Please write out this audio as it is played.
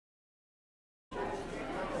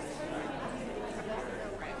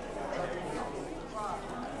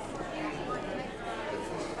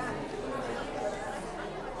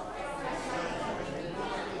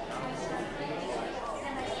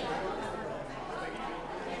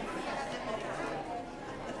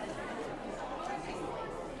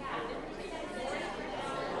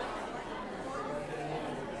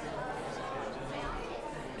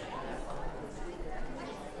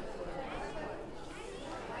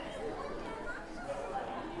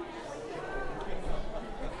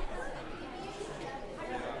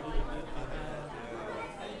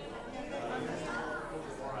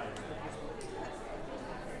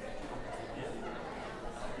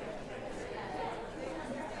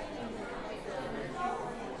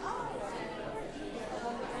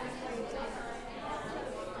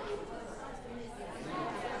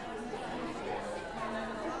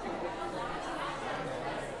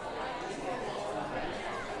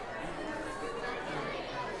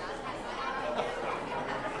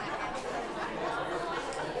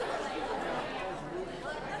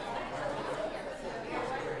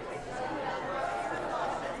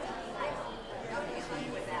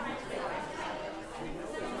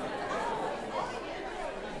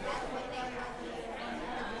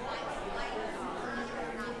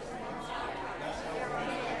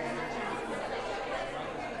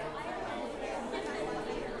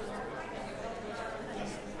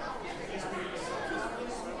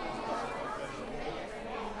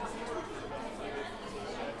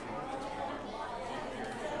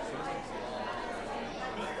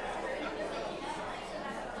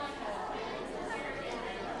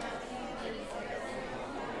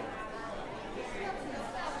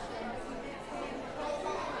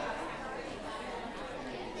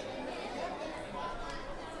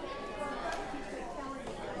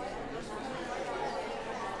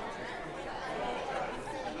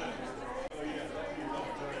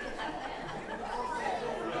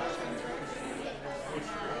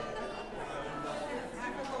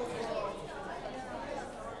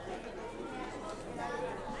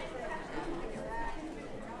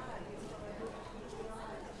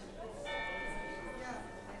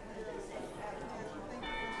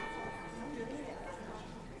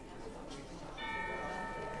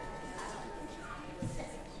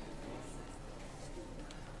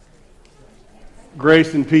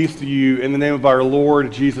Grace and peace to you in the name of our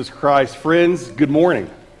Lord Jesus Christ. Friends, good morning.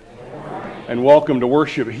 And welcome to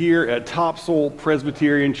worship here at Topsail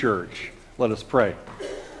Presbyterian Church. Let us pray.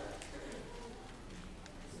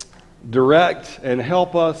 Direct and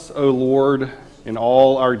help us, O Lord, in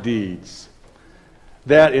all our deeds,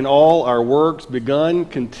 that in all our works begun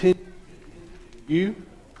continue you,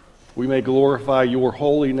 we may glorify your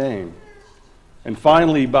holy name. And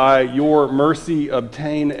finally, by your mercy,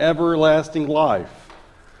 obtain everlasting life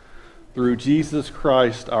through Jesus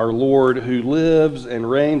Christ our Lord, who lives and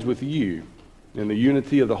reigns with you in the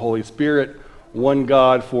unity of the Holy Spirit, one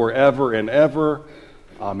God forever and ever.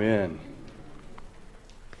 Amen.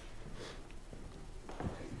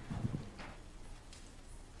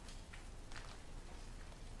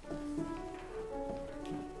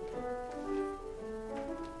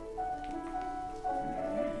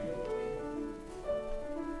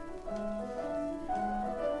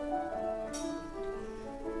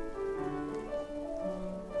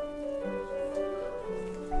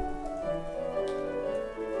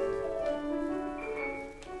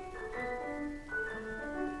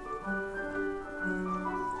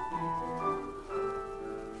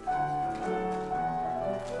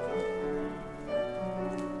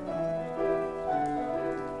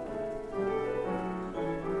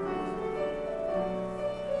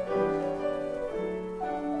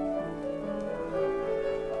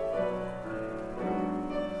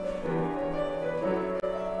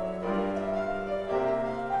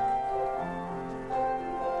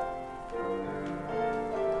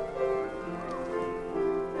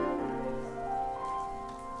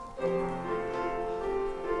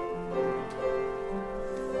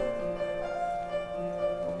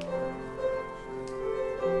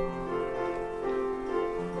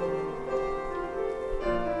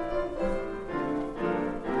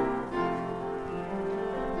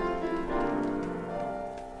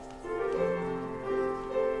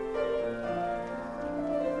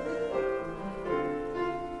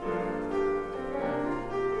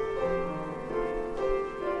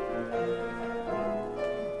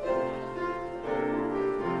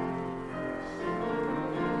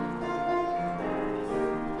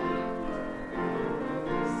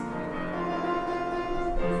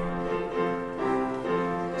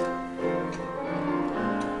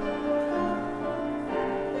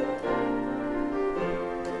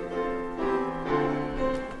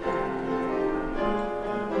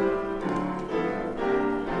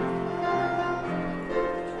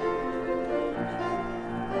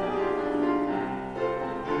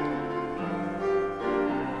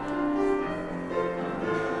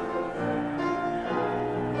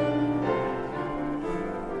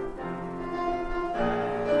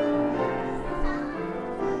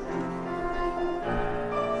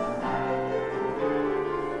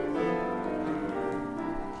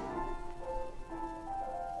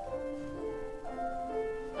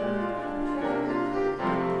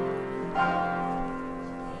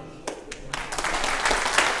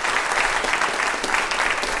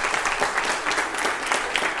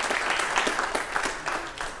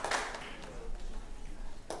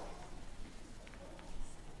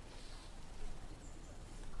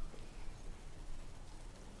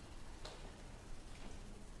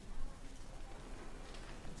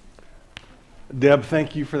 Deb,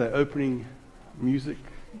 thank you for that opening music.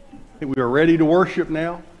 I think we are ready to worship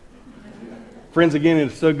now. Friends, again,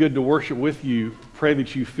 it's so good to worship with you. Pray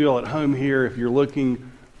that you feel at home here. If you're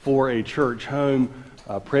looking for a church home,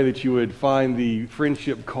 pray that you would find the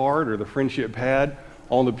friendship card or the friendship pad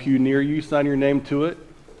on the pew near you. Sign your name to it,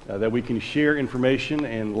 that we can share information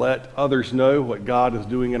and let others know what God is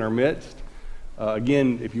doing in our midst.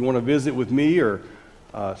 Again, if you want to visit with me or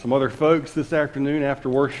some other folks this afternoon after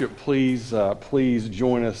worship, please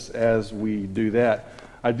join us as we do that.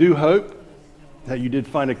 I do hope that you did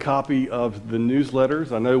find a copy of the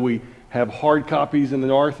newsletters. I know we have hard copies in the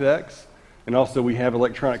narthex, and also we have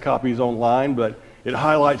electronic copies online, but it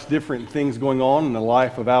highlights different things going on in the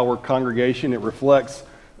life of our congregation. It reflects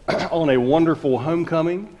on a wonderful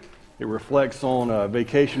homecoming. It reflects on a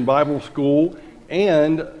Vacation Bible School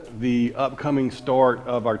and the upcoming start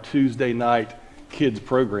of our Tuesday night kids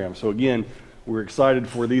program. So again, we're excited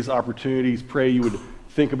for these opportunities. Pray you would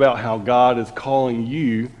think about how God is calling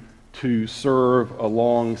you to serve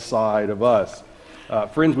alongside of us.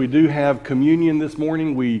 Friends, we do have communion this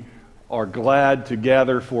morning. We are glad to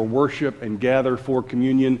gather for worship and gather for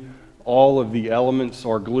communion. All of the elements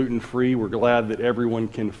are gluten-free. We're glad that everyone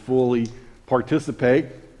can fully participate.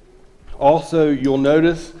 Also, you'll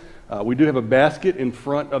notice we do have a basket in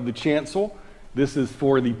front of the chancel. This is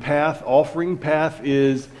for the Path offering. Path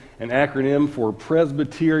is an acronym for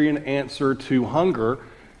Presbyterian Answer to Hunger.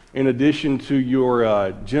 In addition to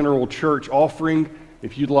your general church offering,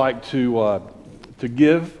 if you'd like to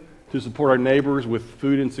give to support our neighbors with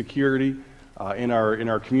food insecurity in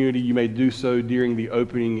our community, you may do so during the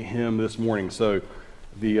opening hymn this morning. So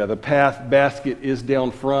the path basket is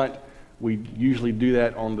down front. We usually do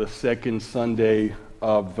that on the second Sunday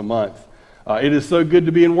of the month. It is so good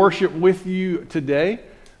to be in worship with you today.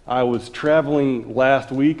 I was traveling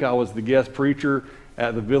last week. I was the guest preacher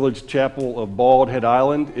at the Village Chapel of Bald Head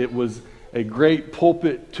Island. It was a great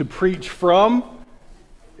pulpit to preach from.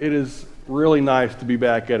 It is really nice to be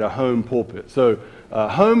back at a home pulpit. So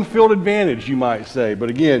home field advantage, you might say. But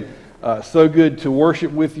again, so good to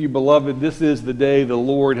worship with you, beloved. This is the day the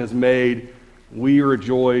Lord has made. We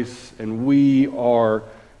rejoice and we are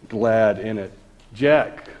glad in it.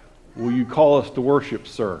 Jack, will you call us to worship,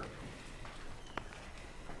 sir?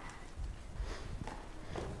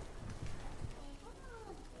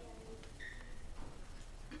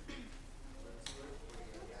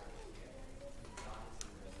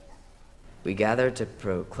 We gather to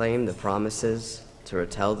proclaim the promises, to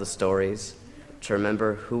retell the stories, to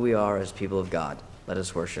remember who we are as people of God. Let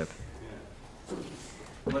us worship.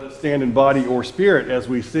 Let us stand in body or spirit as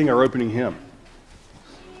we sing our opening hymn.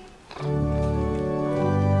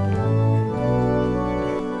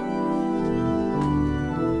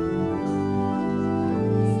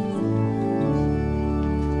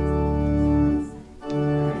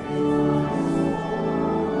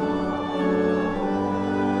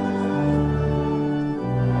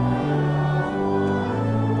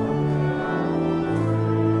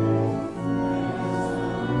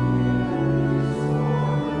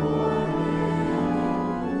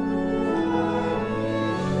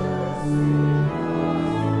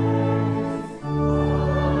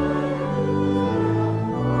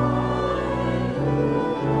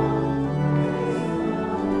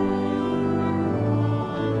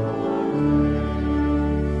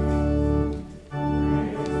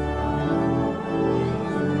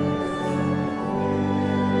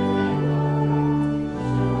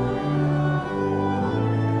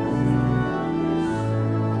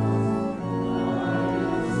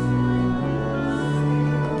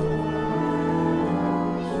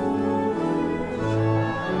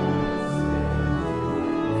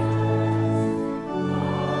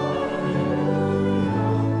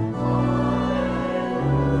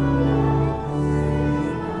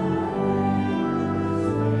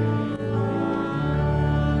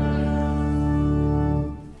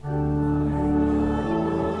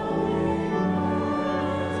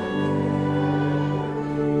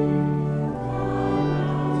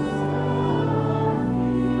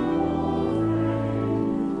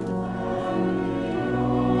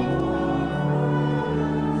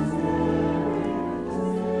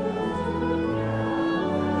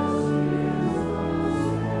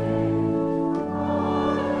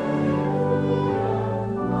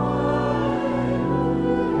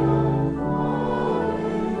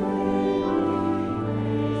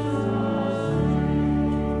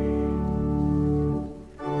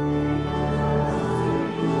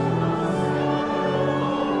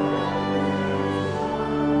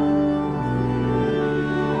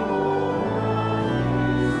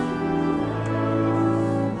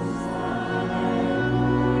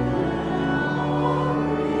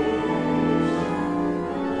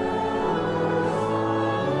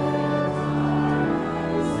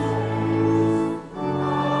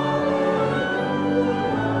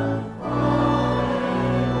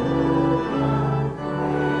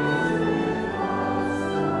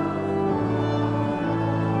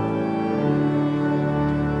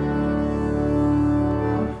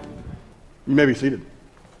 You may be seated.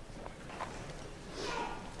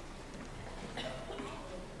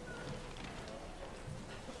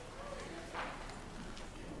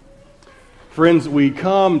 Friends, we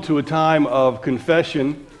come to a time of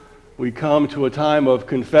confession. We come to a time of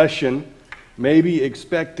confession, maybe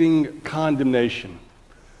expecting condemnation.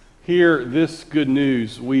 Hear this good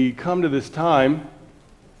news. We come to this time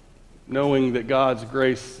knowing that God's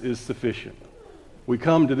grace is sufficient. We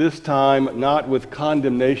come to this time not with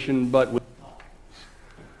condemnation, but with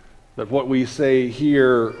that what we say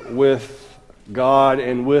here with God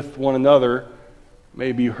and with one another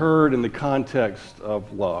may be heard in the context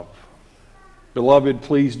of love. Beloved,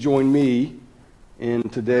 please join me in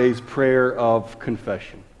today's prayer of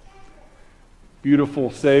confession. Beautiful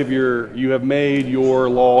Savior, you have made your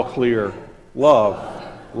law clear. Love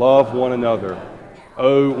one another.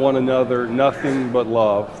 Owe one another nothing but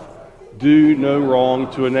love. Do no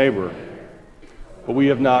wrong to a neighbor. But we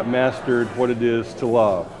have not mastered what it is to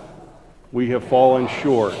love. we have fallen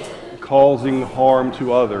short, causing harm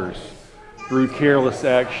to others through careless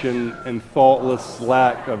action and thoughtless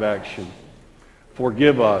lack of action.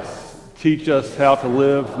 Forgive us. Teach us how to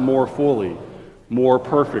live more fully, more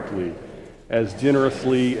perfectly, as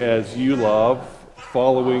generously as you love,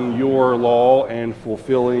 following your law and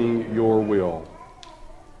fulfilling your will.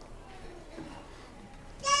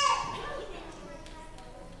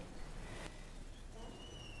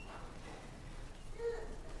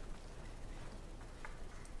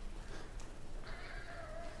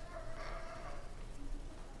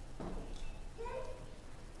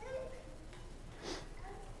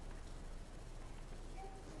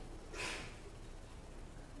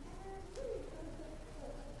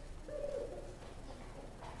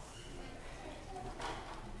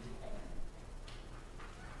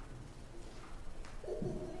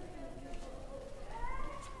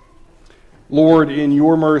 Lord, in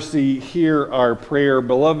your mercy, hear our prayer.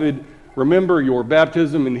 Beloved, remember your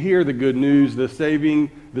baptism and hear the good news. The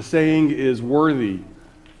saying is worthy,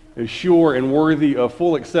 is sure and worthy of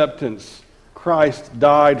full acceptance. Christ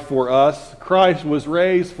died for us. Christ was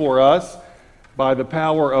raised for us by the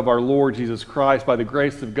power of our Lord Jesus Christ, by the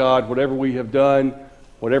grace of God. Whatever we have done,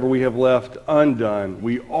 whatever we have left undone,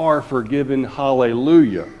 we are forgiven.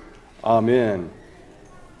 Hallelujah. Amen.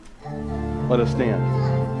 Let us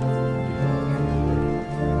stand.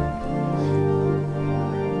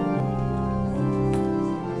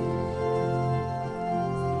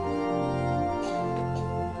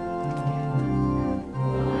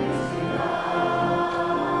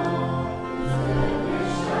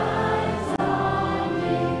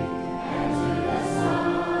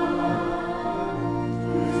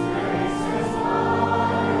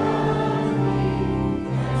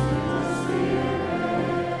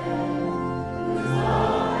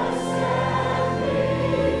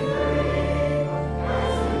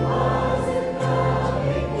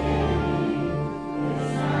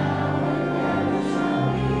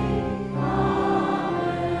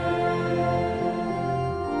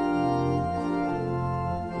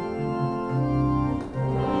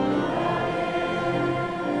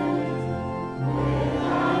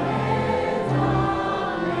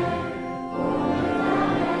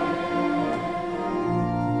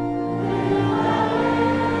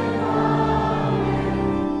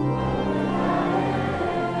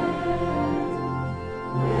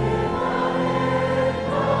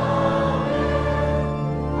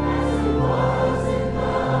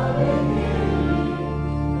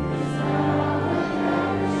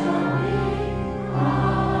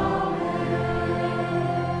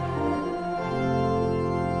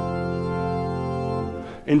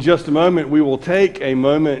 In just a moment, we will take a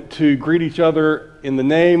moment to greet each other in the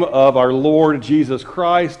name of our Lord Jesus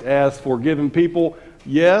Christ as forgiven people.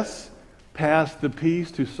 Yes, pass the peace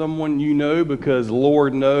to someone you know, because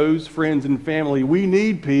Lord knows, friends and family, we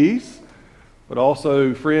need peace. But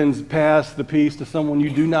also, friends, pass the peace to someone you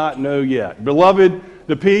do not know yet. Beloved,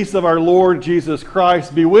 the peace of our Lord Jesus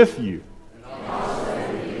Christ be with you.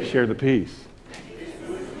 Share the peace.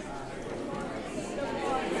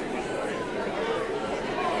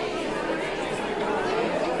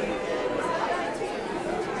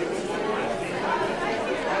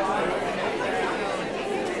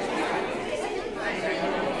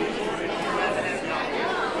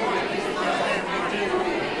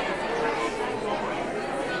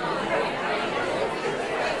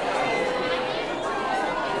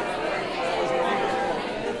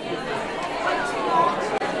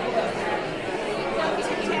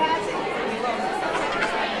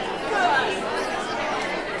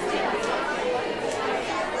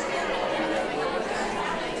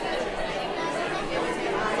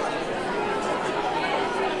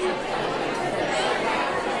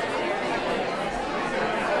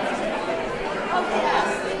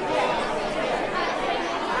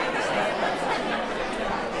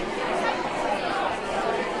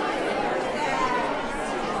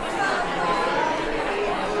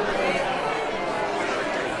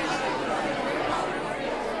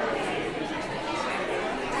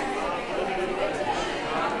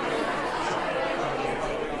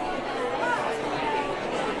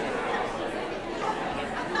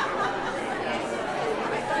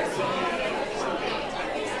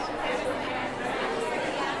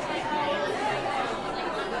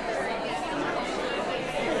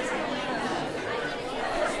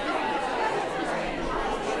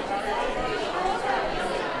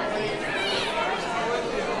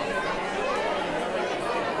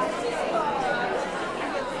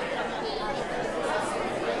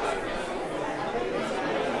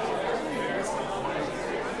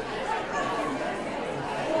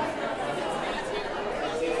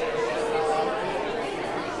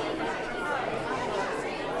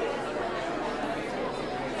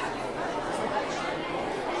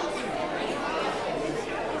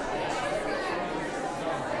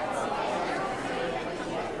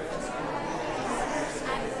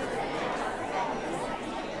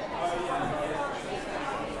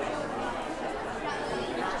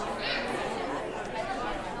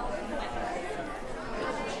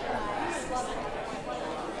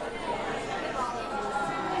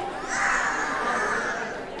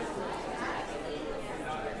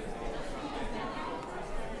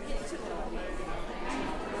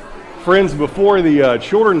 Friends, before the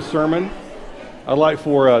children's sermon, I'd like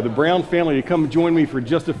for the Brown family to come join me for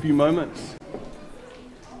just a few moments.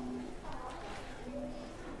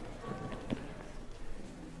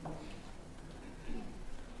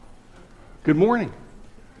 Good morning.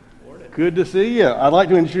 Good to see you. I'd like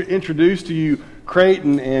to introduce to you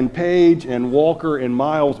Creighton and Paige and Walker and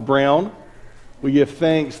Miles Brown. We give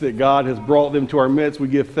thanks that God has brought them to our midst. We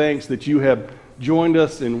give thanks that you have joined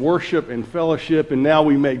us in worship and fellowship, and now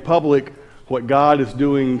we make public what God is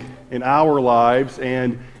doing in our lives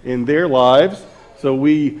and in their lives. So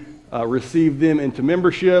we receive them into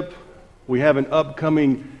membership. We have an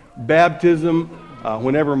upcoming baptism.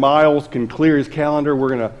 Whenever Miles can clear his calendar, we're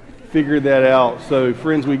going to figure that out. So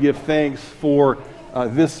friends, we give thanks for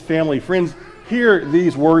this family. Friends, hear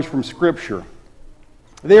these words from Scripture.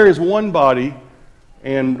 There is one body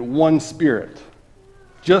and one Spirit,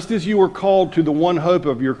 just as you were called to the one hope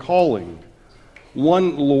of your calling,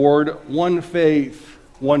 one Lord, one faith,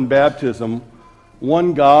 one baptism,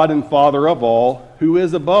 one God and Father of all, who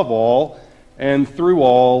is above all and through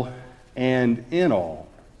all and in all.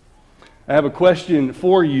 I have a question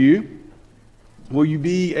for you. Will you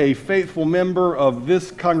be a faithful member of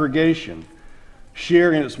this congregation,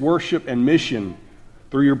 share in its worship and mission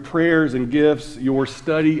through your prayers and gifts, your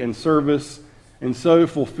study and service, and so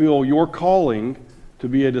fulfill your calling to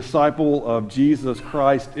be a disciple of Jesus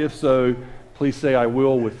Christ? If so, please say, I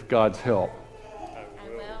will with God's help. I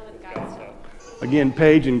will with God's help. Again,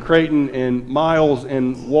 Paige and Creighton and Miles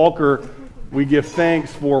and Walker, we give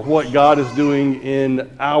thanks for what God is doing in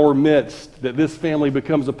our midst, that this family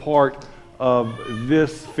becomes a part of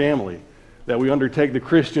this family, that we undertake the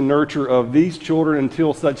Christian nurture of these children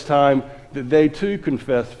until such time that they too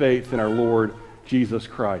confess faith in our Lord Jesus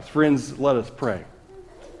Christ. Friends, let us pray.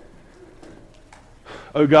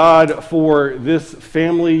 Oh God, for this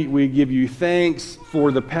family, we give you thanks.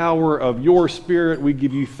 For the power of your Spirit, we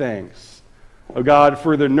give you thanks. Oh God,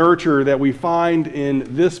 for the nurture that we find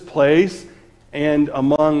in this place and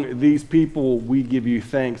among these people, we give you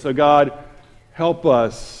thanks. Oh God, help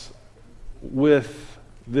us with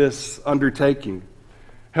this undertaking.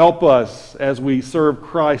 Help us as we serve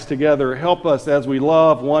Christ together. Help us as we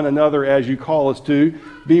love one another as you call us to.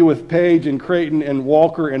 Be with Paige and Creighton and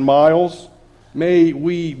Walker and Miles. May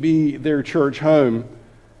we be their church home.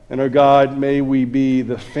 And, oh God, may we be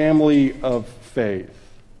the family of faith.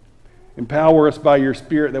 Empower us by your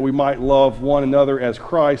Spirit that we might love one another as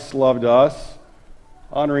Christ loved us,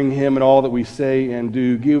 honoring him in all that we say and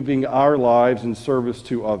do, giving our lives in service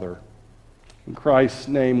to others. In Christ's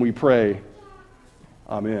name we pray.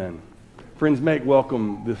 Amen. Friends, make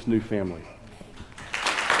welcome this new family.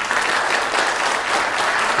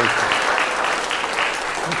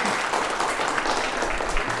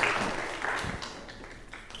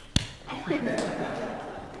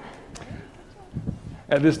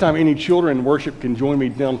 At this time, any children in worship can join me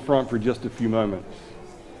down front for just a few moments.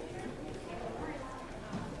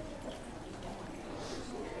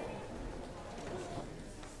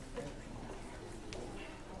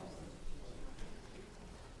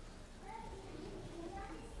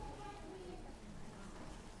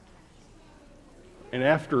 And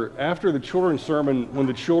after the children's sermon, when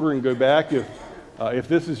the children go back, if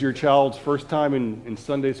this is your child's first time in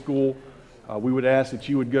Sunday school, we would ask that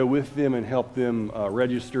you would go with them and help them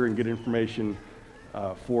register and get information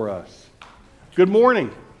for us. Good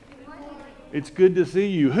morning. Good morning. It's good to see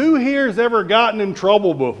you. Who here has ever gotten in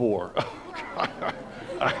trouble before?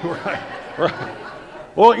 Right.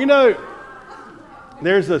 Well, you know,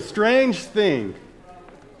 there's a strange thing.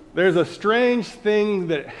 There's a strange thing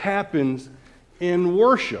that happens in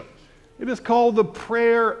worship. It is called the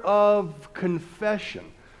prayer of confession.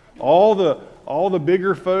 All the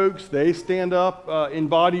bigger folks, they stand up in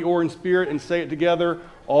body or in spirit and say it together.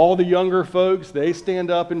 All the younger folks, they stand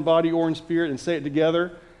up in body or in spirit and say it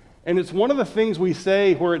together. And it's one of the things we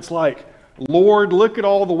say where it's like, Lord, look at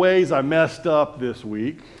all the ways I messed up this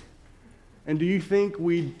week. And do you think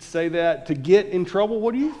we say that to get in trouble?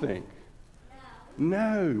 What do you think?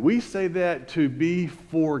 No, we say that to be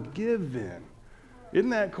forgiven.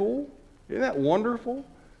 Isn't that cool? Isn't that wonderful?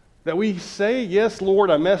 That we say, yes, Lord,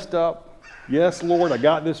 I messed up. Yes, Lord, I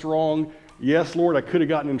got this wrong. Yes, Lord, I could have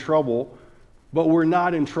gotten in trouble. But we're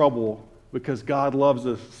not in trouble because God loves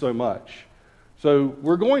us so much. So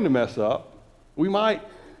we're going to mess up. We might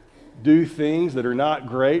do things that are not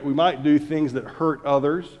great. We might do things that hurt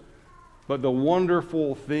others. But the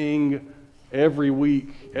wonderful thing every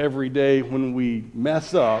week, every day when we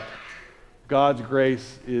mess up, God's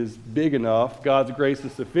grace is big enough. God's grace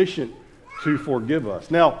is sufficient to forgive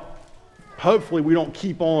us. Now, hopefully we don't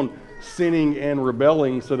keep on sinning and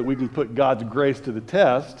rebelling so that we can put God's grace to the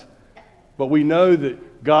test. But we know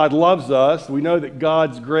that God loves us. We know that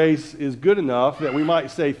God's grace is good enough that we might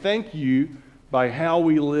say thank you by how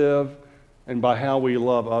we live and by how we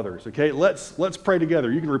love others. Okay, let's pray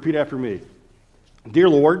together. You can repeat after me. Dear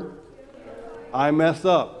Lord, I mess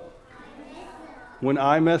up. When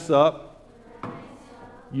I mess up,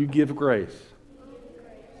 you give grace.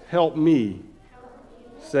 Help me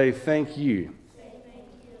say thank you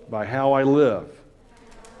by how I live.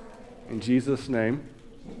 In Jesus' name,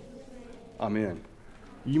 amen.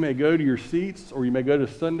 You may go to your seats or you may go to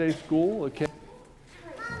Sunday school, okay?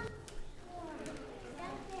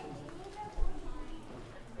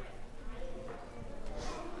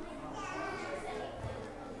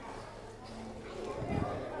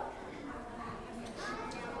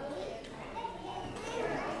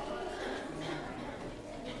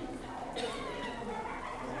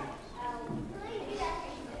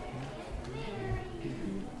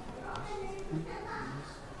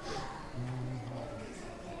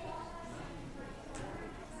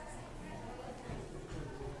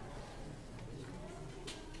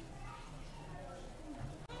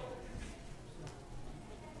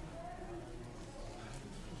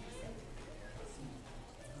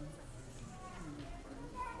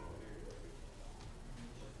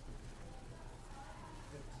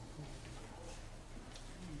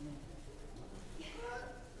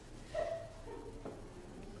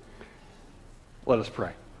 Let us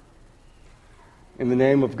pray. In the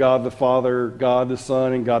name of God the Father, God the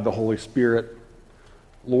Son, and God the Holy Spirit,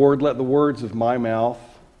 Lord, let the words of my mouth,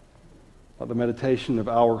 let the meditation of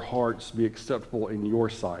our hearts be acceptable in your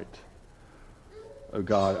sight, O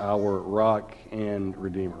God, our rock and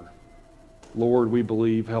redeemer. Lord, we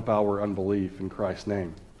believe, help our unbelief in Christ's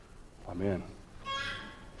name. Amen.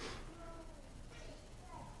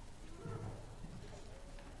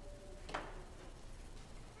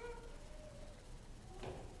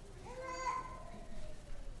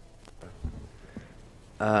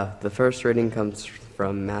 The first reading comes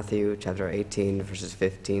from Matthew chapter 18, verses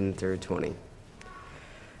 15 through 20.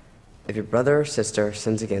 If your brother or sister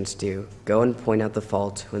sins against you, go and point out the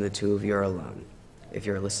fault when the two of you are alone. If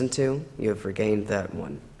you are listened to, you have regained that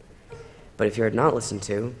one. But if you are not listened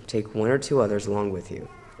to, take one or two others along with you,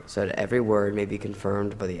 so that every word may be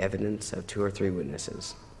confirmed by the evidence of 2 or 3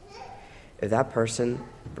 witnesses. If that person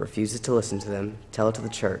refuses to listen to them, tell it to the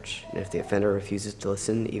church, and if the offender refuses to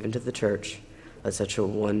listen even to the church, let such a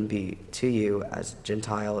one be to you as a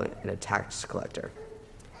Gentile and a tax collector.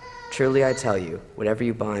 Truly I tell you, whatever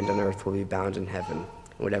you bind on earth will be bound in heaven,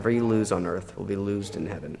 and whatever you loose on earth will be loosed in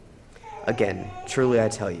heaven. Again, truly I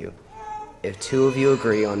tell you, if 2 of you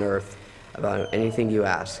agree on earth about anything you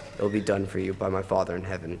ask, it will be done for you by my Father in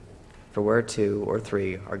heaven. For where 2 or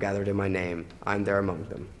 3 are gathered in my name, I am there among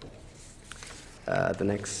them. The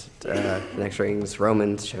next reading is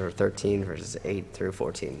Romans chapter 13, verses 8 through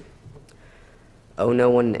 14. Owe no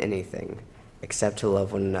one anything except to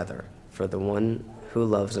love one another, for the one who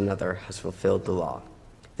loves another has fulfilled the law.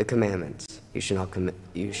 The commandments: you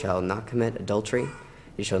shall not commit adultery,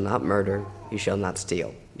 you shall not murder, you shall not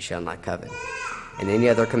steal, you shall not covet. And any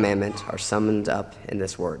other commandment are summed up in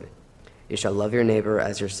this word: you shall love your neighbor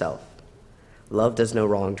as yourself. Love does no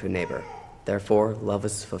wrong to a neighbor. Therefore, love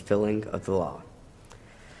is fulfilling of the law.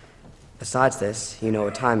 Besides this, you know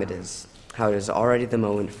what time it is, how it is already the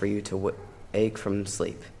moment for you to ache from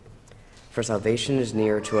sleep. For salvation is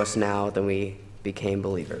nearer to us now than we became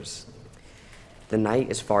believers. The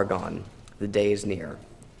night is far gone, the day is near.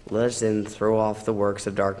 Let us then throw off the works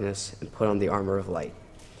of darkness and put on the armor of light.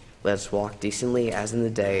 Let us walk decently as in the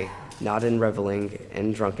day, not in reveling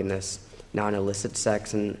and drunkenness, not in illicit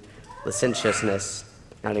sex and licentiousness,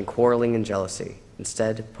 not in quarreling and jealousy.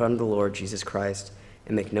 Instead, put on the Lord Jesus Christ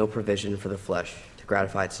and make no provision for the flesh to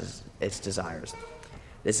gratify its desires.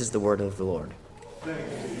 This is the word of the Lord.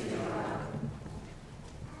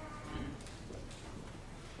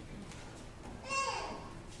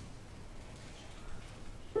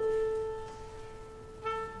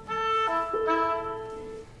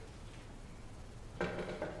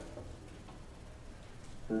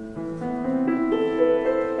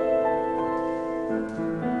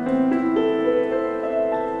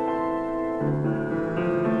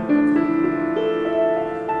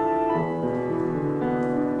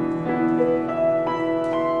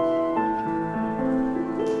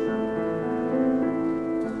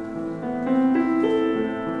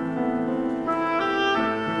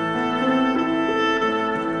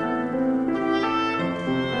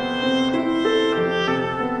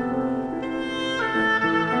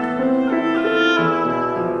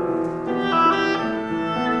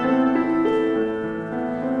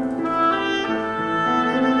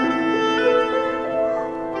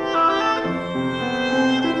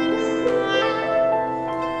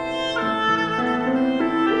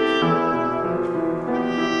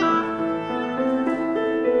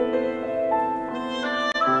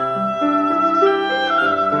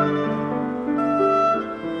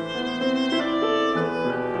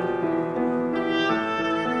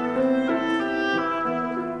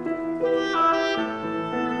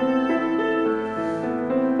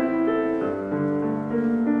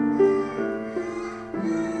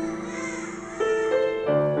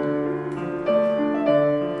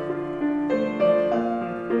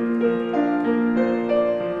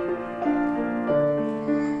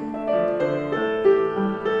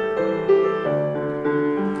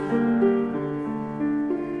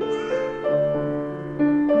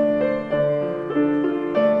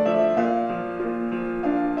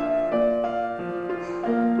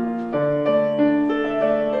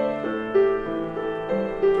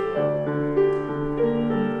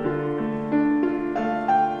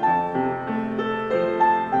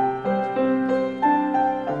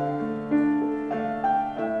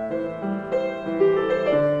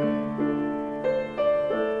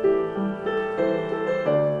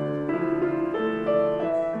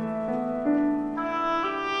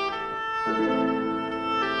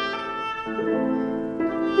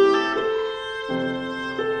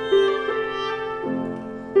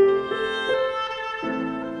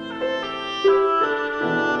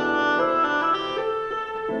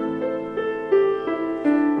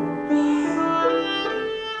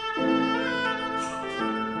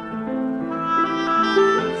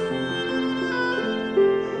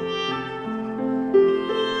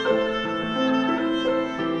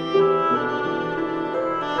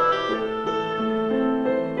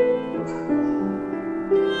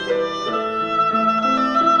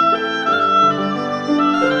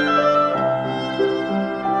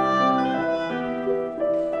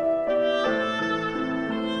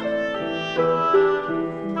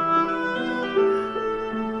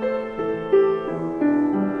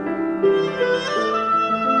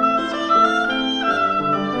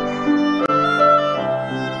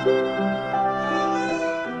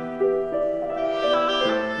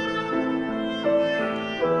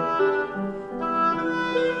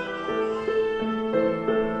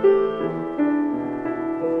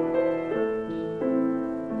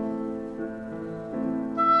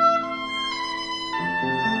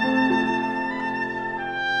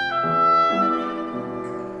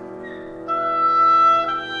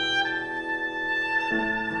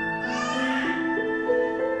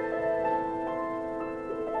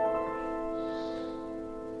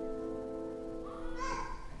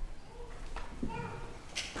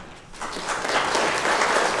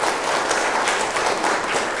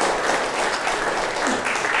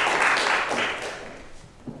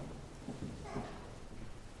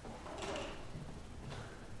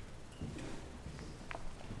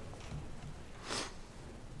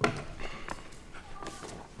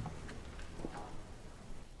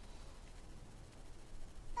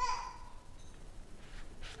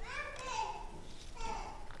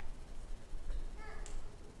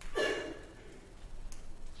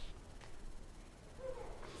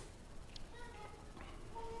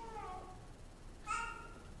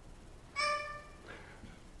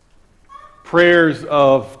 prayers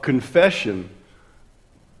of confession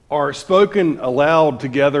are spoken aloud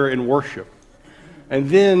together in worship. And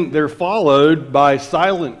then they're followed by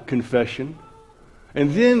silent confession.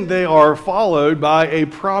 And then they are followed by a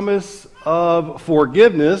promise of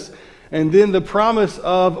forgiveness. And then the promise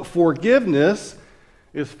of forgiveness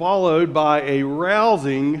is followed by a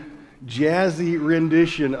rousing, jazzy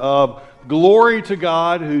rendition of glory to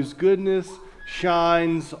God whose goodness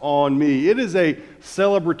shines on me. It is a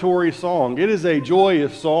celebratory song. It is a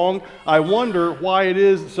joyous song. I wonder why it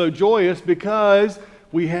is so joyous, because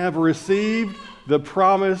we have received the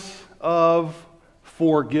promise of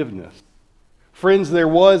forgiveness. Friends, there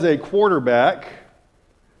was a quarterback,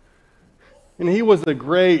 and he was a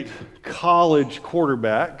great college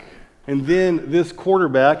quarterback. And then this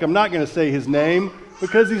quarterback, I'm not going to say his name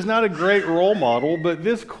because he's not a great role model, but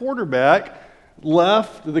this quarterback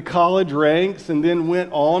left the college ranks and then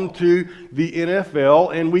went on to the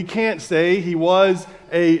NFL. And we can't say he was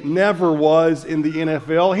a never was in the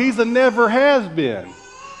NFL. He's a never has been.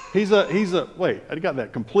 Wait, I got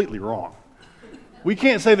that completely wrong. We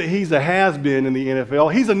can't say that he's a has-been in the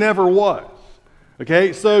NFL. He's a never was.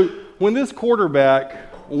 Okay, so when this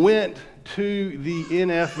quarterback went to the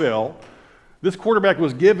NFL, this quarterback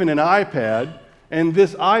was given an iPad, and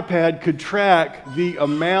this iPad could track the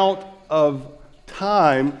amount of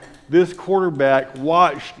time this quarterback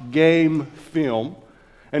watched game film.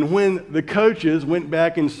 And when the coaches went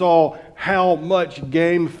back and saw how much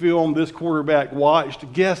game film this quarterback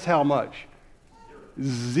watched, guess how much?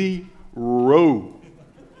 Zero.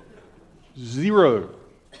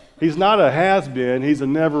 He's not a has-been, he's a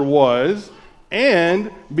never was.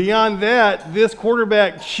 And beyond that, this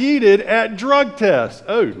quarterback cheated at drug tests.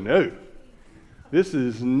 Oh no. This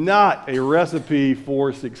is not a recipe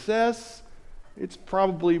for success. It's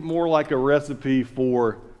probably more like a recipe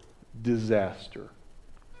for disaster.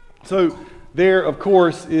 So there, of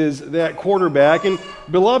course, is that quarterback. And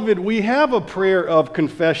beloved, we have a prayer of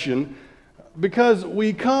confession because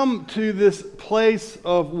we come to this place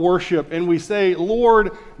of worship and we say,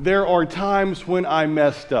 Lord, there are times when I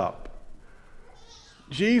messed up.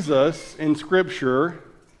 Jesus in Scripture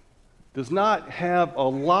does not have a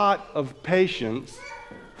lot of patience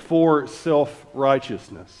for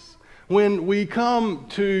self-righteousness. When we come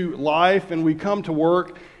to life and we come to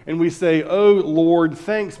work and we say, oh Lord,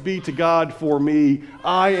 thanks be to God for me.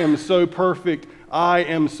 I am so perfect. I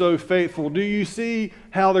am so faithful. Do you see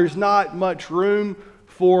how there's not much room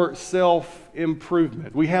for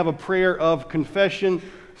self-improvement? We have a prayer of confession.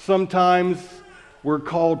 Sometimes we're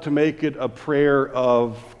called to make it a prayer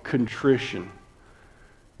of contrition.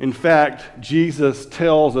 In fact, Jesus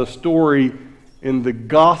tells a story in the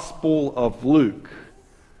Gospel of Luke.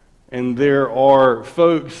 And there are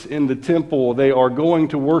folks in the temple, they are going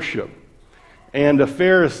to worship. And a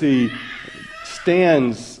Pharisee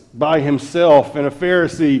stands by himself, and a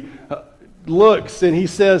Pharisee looks and he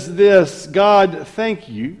says this, God, thank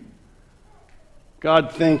you.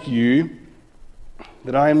 God, thank you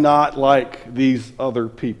that I am not like these other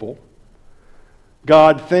people.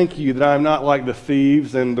 God, thank you that I am not like the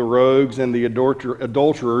thieves and the rogues and the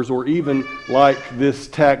adulterers, or even like this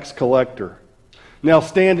tax collector. Now,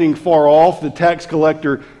 standing far off, the tax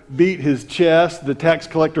collector beat his chest. The tax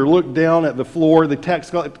collector looked down at the floor. The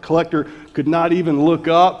tax collector could not even look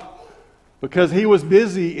up because he was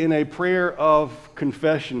busy in a prayer of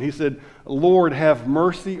confession. He said, Lord, have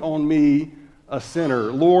mercy on me, a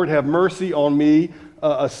sinner. Lord, have mercy on me,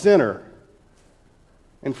 a sinner.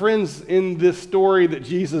 And friends, in this story that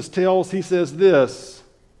Jesus tells, he says this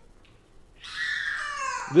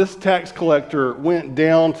tax collector went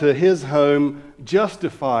down to his home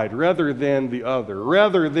justified rather than the other,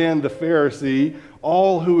 rather than the Pharisee.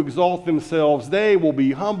 All who exalt themselves, they will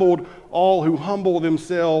be humbled. All who humble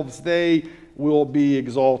themselves, they will be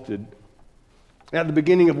exalted. At the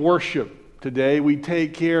beginning of worship today, we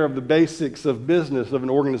take care of the basics of business of an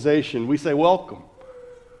organization. We say, welcome.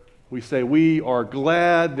 We say, we are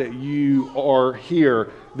glad that you are here.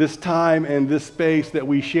 This time and this space that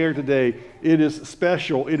we share today, it is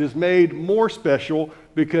special. It is made more special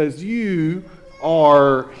because you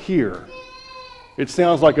are here. It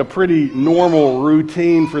sounds like a pretty normal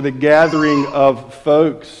routine for the gathering of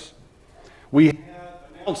folks. We have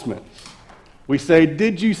announcements. We say,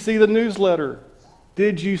 did you see the newsletter?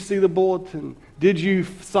 Did you see the bulletin? Did you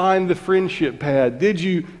sign the friendship pad? Did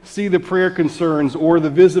you see the prayer concerns or the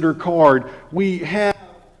visitor card? We have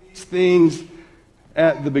these things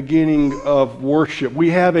at the beginning of worship. We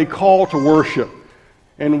have a call to worship,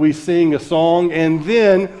 and we sing a song, and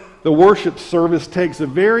then the worship service takes a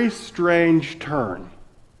very strange turn.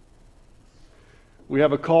 We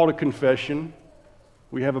have a call to confession.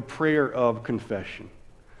 we have a prayer of confession.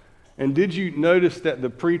 And did you notice that the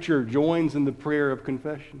preacher joins in the prayer of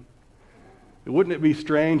confession? Wouldn't it be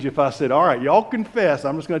strange if I said, all right, y'all confess.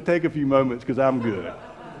 I'm just going to take a few moments because I'm good.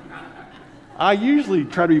 I usually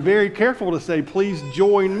try to be very careful to say, please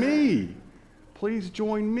join me. Please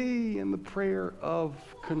join me in the prayer of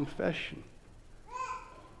confession.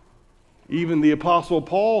 Even the Apostle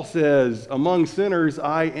Paul says, among sinners,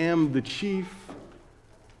 I am the chief.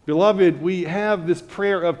 Beloved, we have this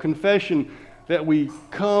prayer of confession that we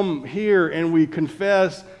come here and we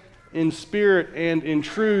confess in spirit and in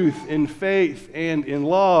truth, in faith and in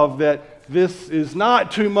love, that this is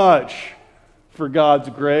not too much for God's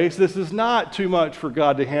grace. This is not too much for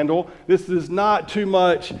God to handle. This is not too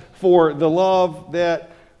much for the love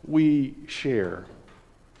that we share.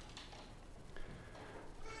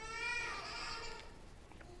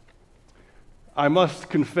 I must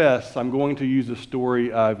confess, I'm going to use a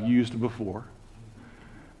story I've used before.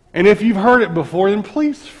 And if you've heard it before, then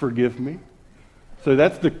please forgive me. So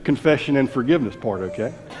that's the confession and forgiveness part,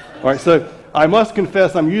 okay? All right, so I must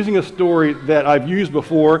confess I'm using a story that I've used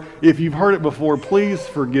before. If you've heard it before, please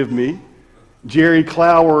forgive me. Jerry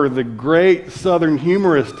Clower, the great Southern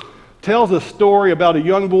humorist, tells a story about a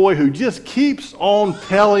young boy who just keeps on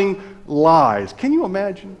telling lies. Can you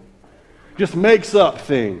imagine? Just makes up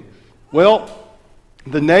things. Well,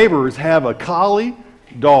 the neighbors have a collie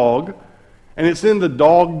dog, and it's in the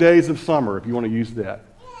dog days of summer, if you want to use that.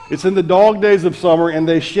 It's in the dog days of summer, and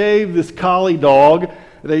they shave this collie dog.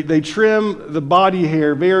 They trim the body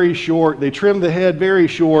hair very short. They trim the head very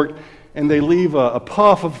short, and they leave a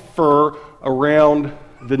puff of fur around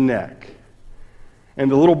the neck.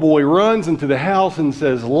 And the little boy runs into the house and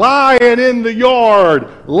says, "Lion in the yard!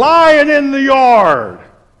 Lion in the yard!"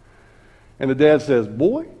 And the dad says,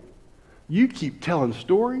 "Boy, you keep telling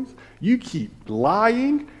stories. You keep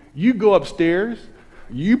lying. You go upstairs.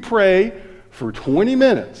 You pray for 20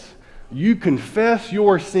 minutes. You confess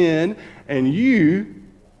your sin, and you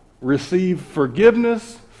receive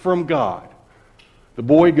forgiveness from God." The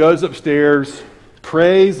boy goes upstairs,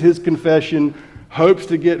 prays his confession, hopes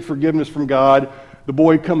to get forgiveness from God. The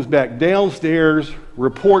boy comes back downstairs,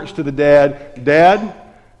 reports to the dad, "Dad,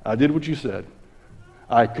 I did what you said.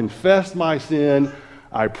 I confessed my sin.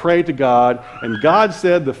 I prayed to God, and God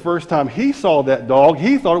said the first time he saw that dog,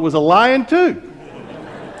 he thought it was a lion too."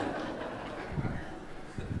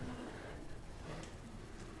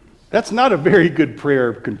 That's not a very good prayer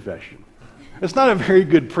of confession. It's not a very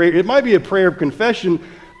good prayer. It might be a prayer of confession,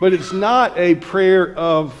 but it's not a prayer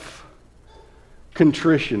of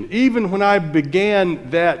contrition. Even when I began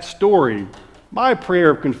that story, my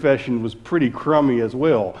prayer of confession was pretty crummy as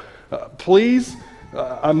well.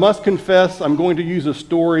 I must confess, I'm going to use a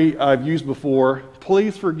story I've used before.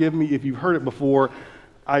 Please forgive me if you've heard it before.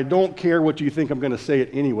 I don't care what you think, I'm going to say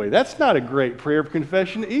it anyway. That's not a great prayer of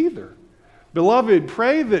confession either. Beloved,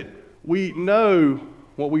 pray that we know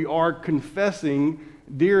what we are confessing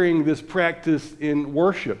during this practice in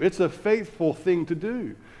worship. It's a faithful thing to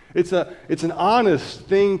do. It's an honest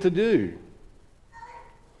thing to do.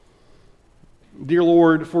 Dear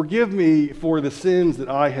Lord, forgive me for the sins that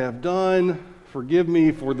I have done. Forgive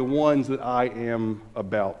me for the ones that I am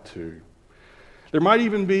about to. There might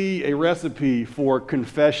even be a recipe for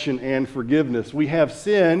confession and forgiveness. We have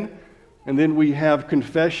sin, and then we have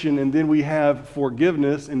confession, and then we have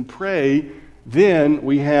forgiveness and pray, then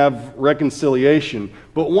we have reconciliation.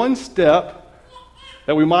 But one step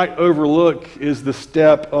that we might overlook is the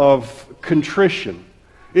step of contrition.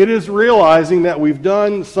 It is realizing that we've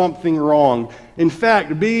done something wrong. In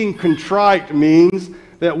fact, being contrite means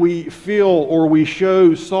that we feel or we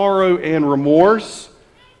show sorrow and remorse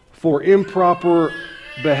for improper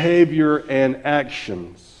behavior and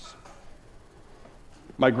actions.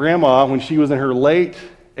 My grandma, when she was in her late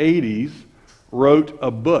 80s, wrote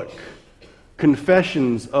a book,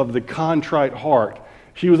 Confessions of the Contrite Heart.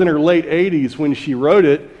 She was in her late 80s when she wrote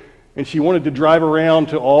it, and she wanted to drive around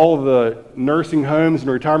to all the nursing homes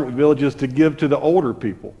and retirement villages to give to the older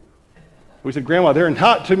people. We said, "Grandma, there are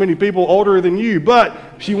not too many people older than you," but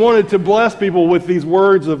she wanted to bless people with these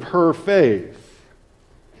words of her faith.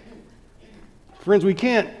 Friends, we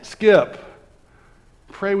can't skip.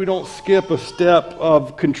 Pray we don't skip a step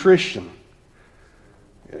of contrition.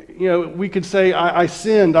 You know, we could say, I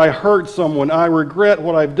sinned, I hurt someone, I regret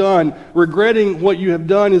what I've done. Regretting what you have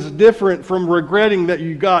done is different from regretting that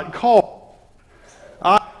you got caught.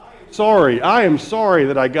 I am sorry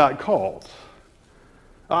that I got caught.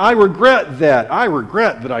 I regret that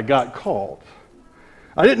I got caught.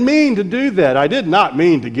 I didn't mean to do that. I did not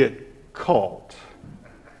mean to get caught.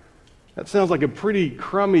 That sounds like a pretty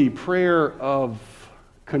crummy prayer of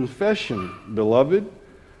confession, beloved.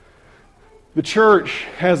 The church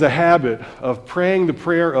has a habit of praying the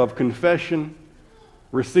prayer of confession,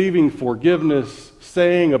 receiving forgiveness,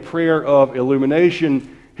 saying a prayer of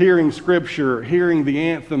illumination, hearing Scripture, hearing the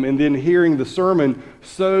anthem, and then hearing the sermon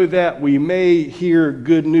so that we may hear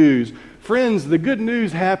good news. Friends, the good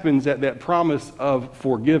news happens at that promise of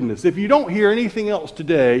forgiveness. If you don't hear anything else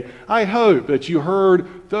today, I hope that you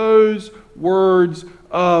heard those words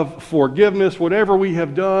of forgiveness. Whatever we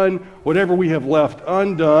have done, whatever we have left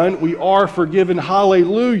undone, we are forgiven.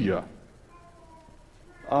 Hallelujah.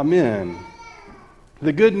 Amen.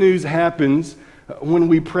 The good news happens when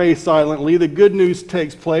we pray silently. The good news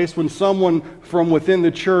takes place when someone from within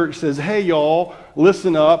the church says, "Hey y'all,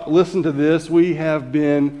 listen up, listen to this. We have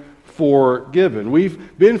been forgiven."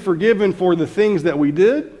 We've been forgiven for the things that we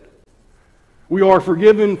did. We are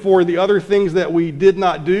forgiven for the other things that we did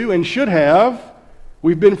not do and should have.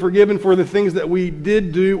 We've been forgiven for the things that we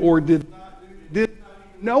did do or did not even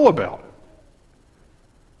know about it.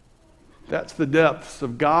 That's the depths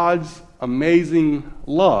of God's amazing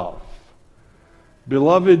love.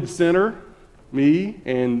 Beloved sinner, me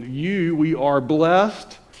and you, we are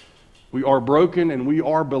blessed, we are broken, and we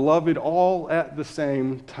are beloved all at the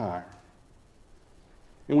same time.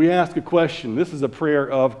 And we ask a question. This is a prayer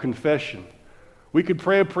of confession. We could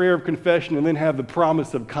pray a prayer of confession and then have the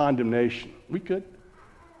promise of condemnation. We could.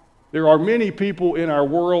 There are many people in our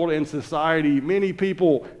world and society, many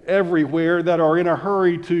people everywhere that are in a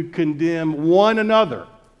hurry to condemn one another.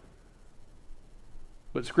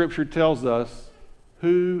 But Scripture tells us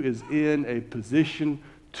who is in a position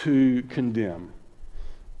to condemn.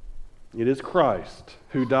 It is Christ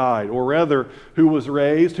who died, or rather, who was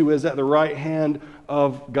raised, who is at the right hand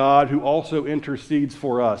of God, who also intercedes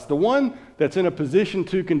for us. The one that's in a position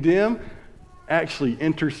to condemn actually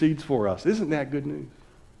intercedes for us. Isn't that good news?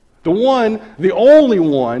 The only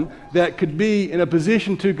one that could be in a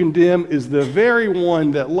position to condemn is the very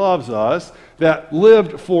one that loves us, that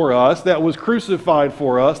lived for us, that was crucified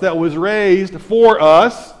for us, that was raised for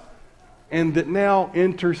us, and that now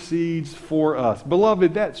intercedes for us.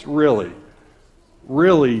 Beloved, that's really,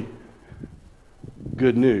 really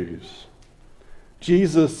good news.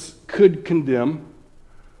 Jesus could condemn,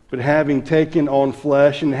 but having taken on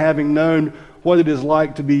flesh and having known what it is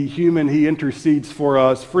like to be human, he intercedes for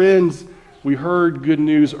us. Friends, we heard good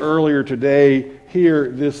news earlier today.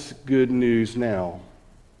 Hear this good news now.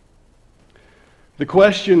 The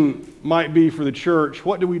question might be for the church,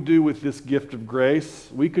 what do we do with this gift of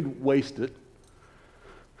grace? We could waste it.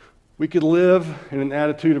 We could live in an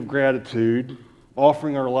attitude of gratitude,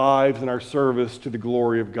 offering our lives and our service to the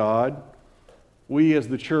glory of God. We as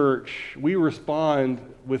the church, we respond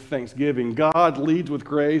with thanksgiving. God leads with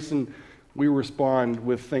grace, and we respond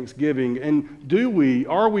with thanksgiving. And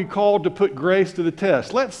are we called to put grace to the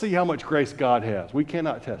test? Let's see how much grace God has. We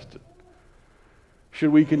cannot test it.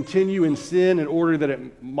 Should we continue in sin in order that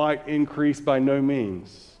it might increase? By no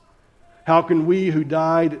means. How can we who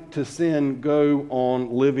died to sin go on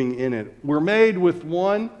living in it? We're made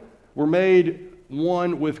one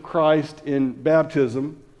with Christ in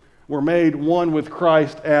baptism. We're made one with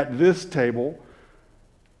Christ at this table.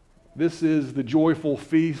 This is the joyful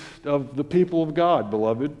feast of the people of God,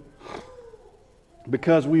 beloved.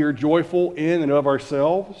 Because we are joyful in and of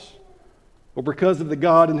ourselves, or because of the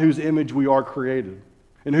God in whose image we are created,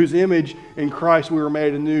 in whose image in Christ we were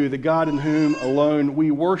made anew, the God in whom alone we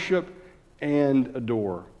worship and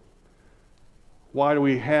adore. Why do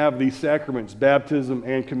we have these sacraments, baptism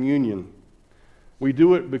and communion? We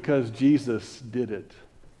do it because Jesus did it.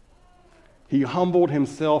 He humbled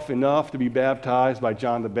himself enough to be baptized by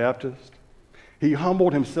John the Baptist. He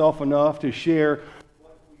humbled himself enough to share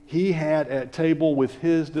what he had at table with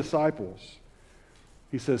his disciples.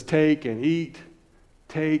 He says, "Take and eat,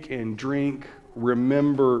 take and drink,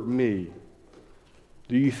 remember me."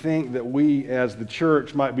 Do you think that we as the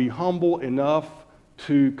church might be humble enough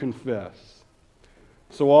to confess?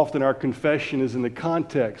 So often our confession is in the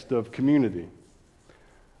context of community.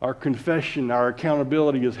 Our confession, our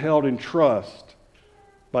accountability is held in trust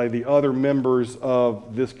by the other members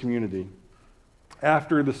of this community.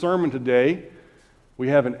 After the sermon today, we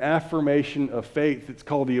have an affirmation of faith. It's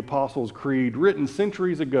called the Apostles' Creed, written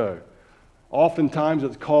centuries ago. Oftentimes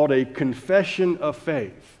it's called a confession of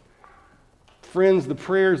faith. Friends, the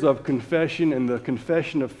prayers of confession and the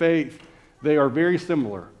confession of faith, they are very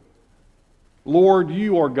similar. Lord,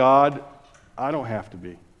 you are God. I don't have to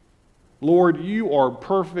be. Lord, you are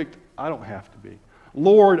perfect. I don't have to be.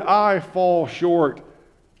 Lord, I fall short.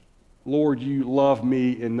 Lord, you love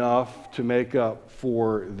me enough to make up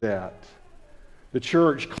for that. The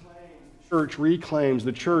church claims, the church reclaims,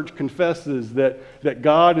 the church confesses that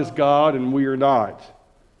God is God and we are not.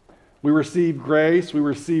 We receive grace. We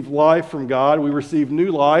receive life from God. We receive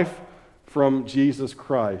new life from Jesus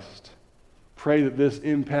Christ. Pray that this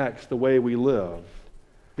impacts the way we live.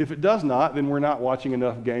 If it does not, then we're not watching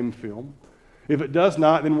enough game film. If it does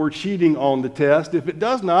not, then we're cheating on the test. If it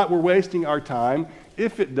does not, we're wasting our time.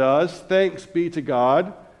 If it does, thanks be to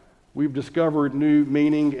God, we've discovered new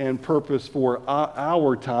meaning and purpose for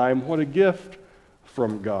our time. What a gift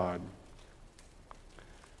from God.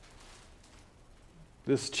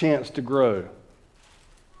 This chance to grow,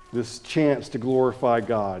 this chance to glorify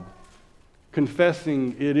God.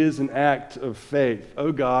 Confessing it is an act of faith.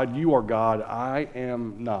 Oh God, you are God, I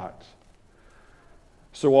am not.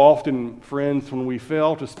 So often, friends, when we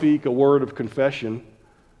fail to speak a word of confession,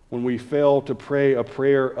 when we fail to pray a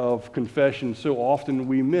prayer of confession, so often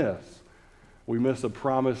we miss a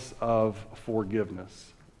promise of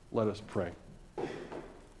forgiveness. Let us pray.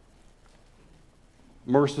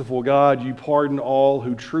 Merciful God, you pardon all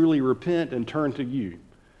who truly repent and turn to you.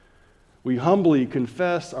 We humbly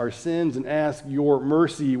confess our sins and ask your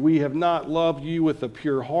mercy. We have not loved you with a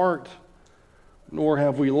pure heart, nor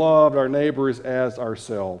have we loved our neighbors as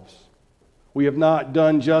ourselves. We have not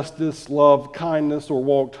done justice, loved kindness, or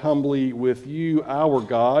walked humbly with you, our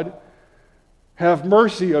God. Have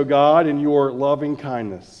mercy, O God, in your loving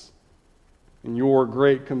kindness. In your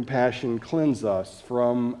great compassion, cleanse us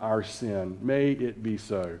from our sin. May it be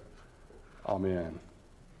so. Amen.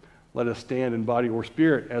 Let us stand in body or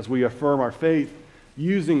spirit as we affirm our faith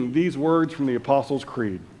using these words from the Apostles'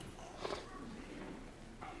 Creed.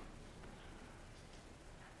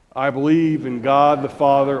 I believe in God the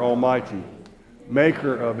Father Almighty,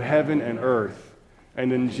 maker of heaven and earth,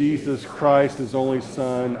 and in Jesus Christ, his only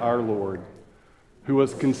Son, our Lord, who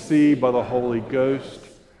was conceived by the Holy Ghost,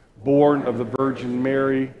 born of the Virgin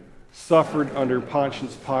Mary, suffered under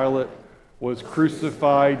Pontius Pilate, was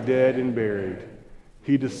crucified, dead, and buried.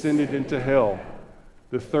 He descended into hell.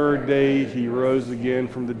 The third day he rose again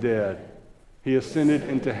from the dead. He ascended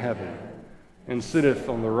into heaven and sitteth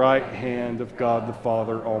on the right hand of God the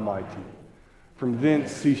Father Almighty. From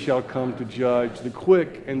thence he shall come to judge the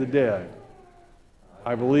quick and the dead.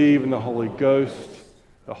 I believe in the Holy Ghost,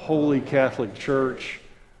 the holy Catholic Church,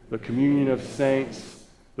 the communion of saints,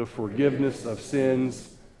 the forgiveness of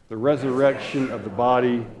sins, the resurrection of the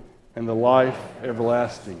body, and the life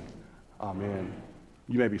everlasting. Amen.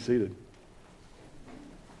 You may be seated.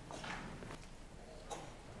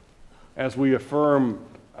 As we affirm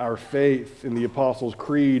our faith in the Apostles'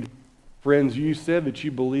 Creed, friends, you said that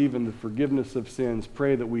you believe in the forgiveness of sins.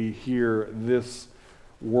 Pray that we hear this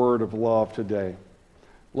word of love today.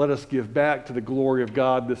 Let us give back to the glory of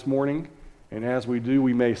God this morning, and as we do,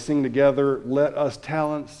 we may sing together, let us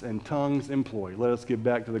talents and tongues employ. Let us give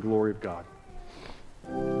back to the glory of God.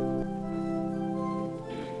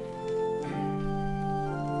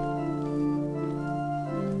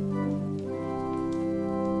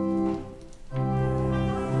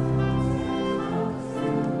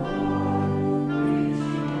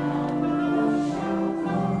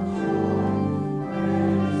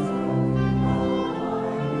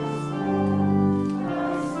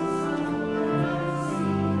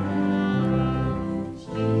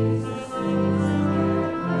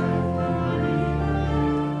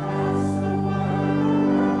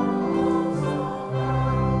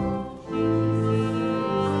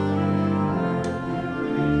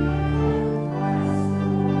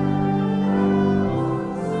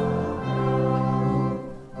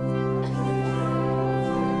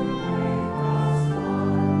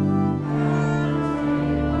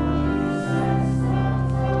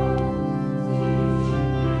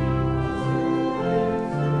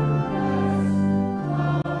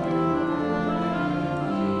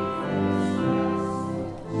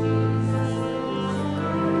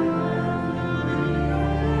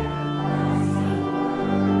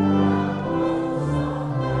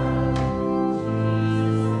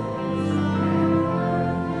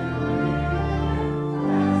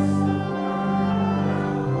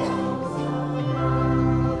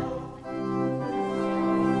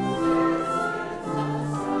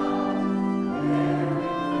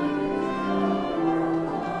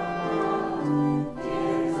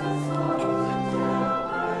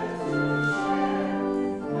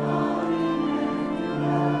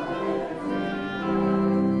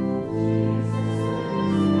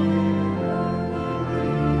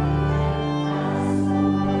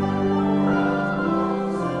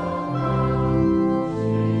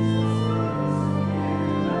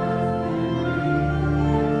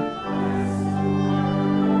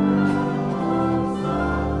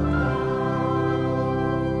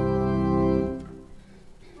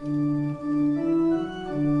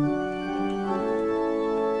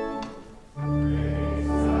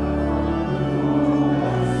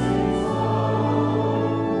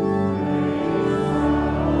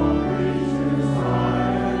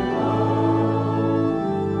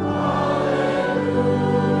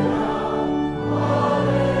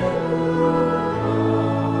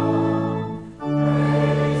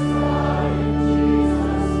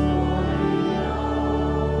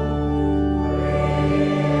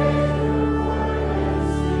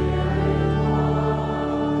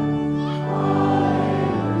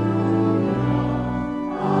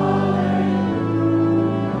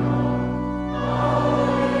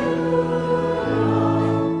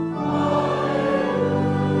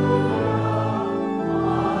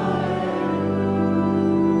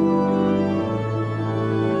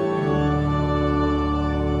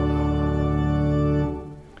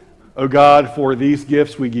 O God, for these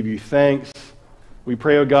gifts we give you thanks. We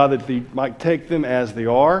pray, O God, that you might take them as they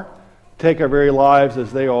are, take our very lives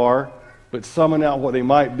as they are, but summon out what they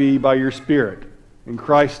might be by your Spirit. In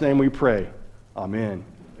Christ's name we pray. Amen.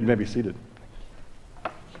 You may be seated.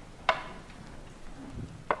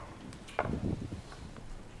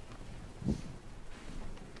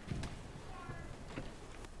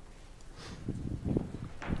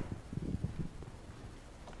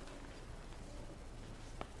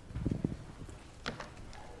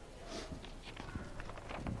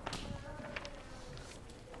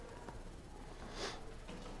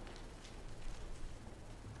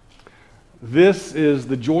 This is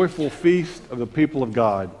the joyful feast of the people of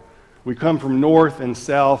God. We come from north and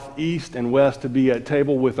south, east and west to be at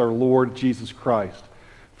table with our Lord Jesus Christ.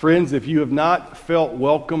 Friends, if you have not felt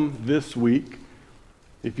welcome this week,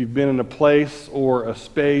 if you've been in a place or a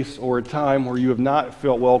space or a time where you have not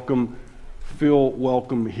felt welcome, feel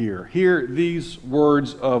welcome here. Hear these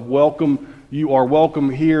words of welcome. You are welcome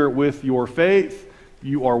here with your faith.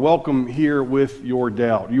 You are welcome here with your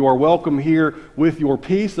doubt. You are welcome here with your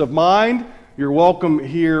peace of mind. You're welcome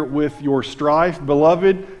here with your strife.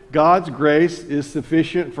 Beloved, God's grace is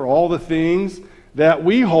sufficient for all the things that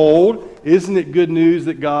we hold. Isn't it good news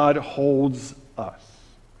that God holds us?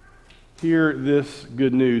 Hear this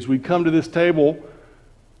good news. We come to this table,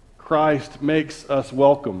 Christ makes us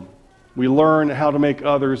welcome. We learn how to make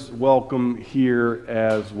others welcome here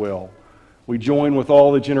as well. We join with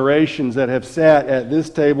all the generations that have sat at this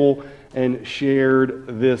table and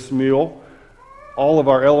shared this meal. All of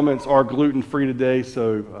our elements are gluten-free today,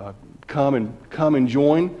 so come and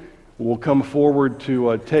join. We'll come forward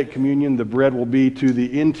to take communion. The bread will be to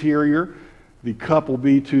the interior. The cup will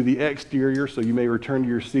be to the exterior, so you may return to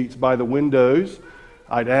your seats by the windows.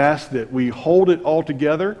 I'd ask that we hold it all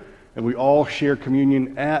together and we all share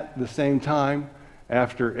communion at the same time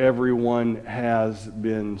after everyone has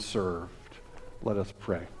been served. Let us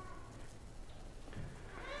pray.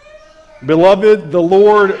 Beloved, the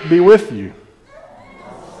Lord be with you.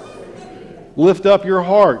 Lift up your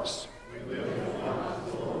hearts.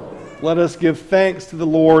 Let us give thanks to the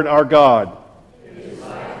Lord our God.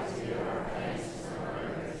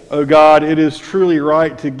 O God, it is truly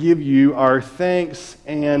right to give you our thanks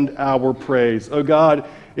and our praise. O God,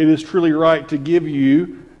 it is truly right to give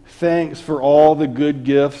you thanks for all the good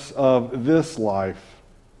gifts of this life.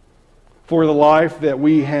 For the life that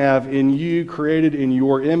we have in you, created in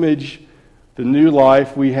your image, the new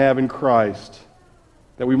life we have in Christ,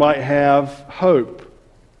 that we might have hope,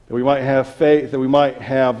 that we might have faith, that we might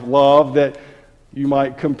have love, that you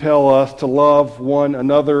might compel us to love one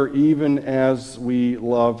another even as we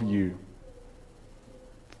love you.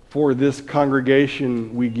 For this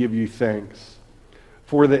congregation, we give you thanks.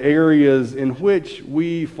 For the areas in which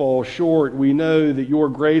we fall short, we know that your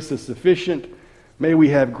grace is sufficient. May we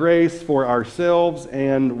have grace for ourselves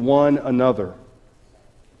and one another.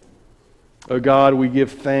 O God, we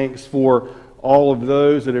give thanks for all of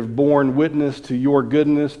those that have borne witness to your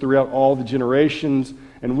goodness throughout all the generations,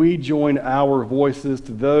 and we join our voices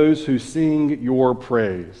to those who sing your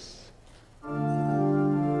praise.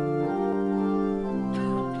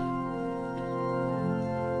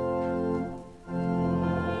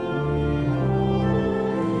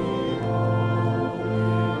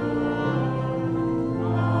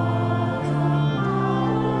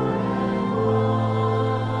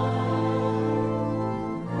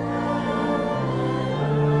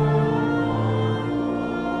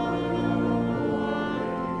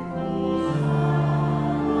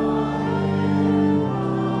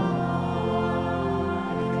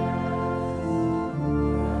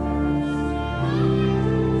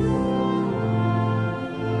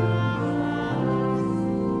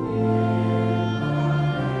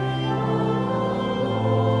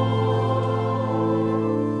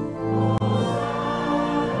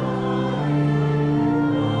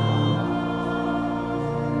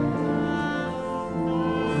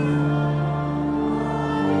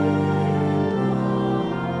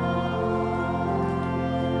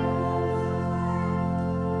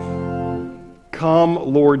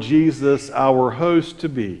 Come, Lord Jesus, our host to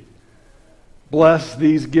be. Bless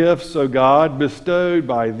these gifts, O God, bestowed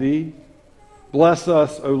by Thee. Bless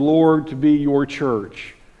us, O Lord, to be your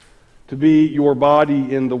church, to be your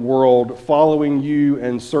body in the world, following you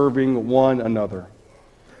and serving one another.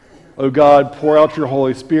 O God, pour out your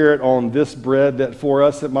Holy Spirit on this bread, that for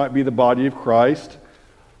us it might be the body of Christ.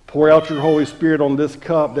 Pour out your Holy Spirit on this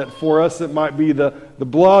cup, that for us it might be the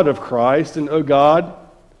blood of Christ. And, O God,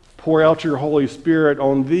 pour out your Holy Spirit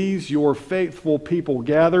on these, your faithful people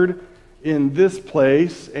gathered in this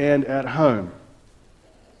place and at home.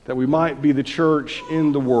 that we might be the church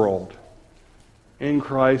in the world, in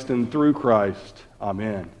Christ and through Christ.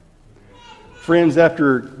 Amen. Friends,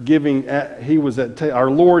 after giving,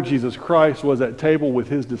 our Lord Jesus Christ was at table with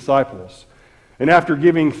his disciples. And after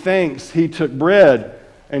giving thanks, he took bread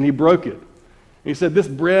and he broke it. He said, this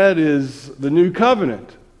bread is the new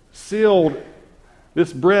covenant, sealed.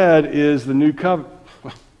 This bread is the new covenant.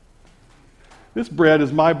 This bread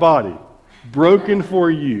is my body, broken for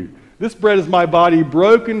you. This bread is my body,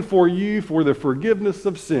 broken for you for the forgiveness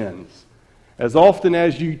of sins. As often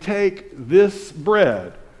as you take this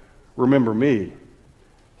bread, remember me.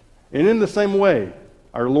 And in the same way,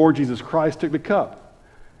 our Lord Jesus Christ took the cup.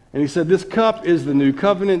 And he said, this cup is the new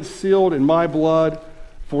covenant sealed in my blood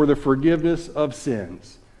for the forgiveness of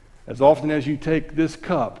sins. As often as you take this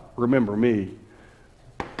cup, remember me.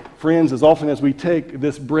 Friends, as often as we take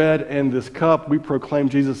this bread and this cup, we proclaim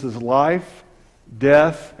Jesus' life,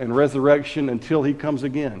 death, and resurrection until he comes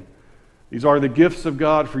again. These are the gifts of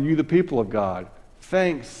God for you, the people of God.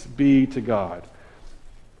 Thanks be to God.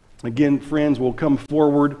 Again, friends, we'll come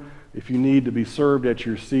forward if you need to be served at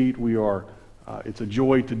your seat. It's a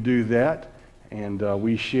joy to do that, and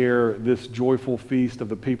we share this joyful feast of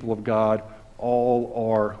the people of God. All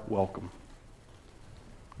are welcome.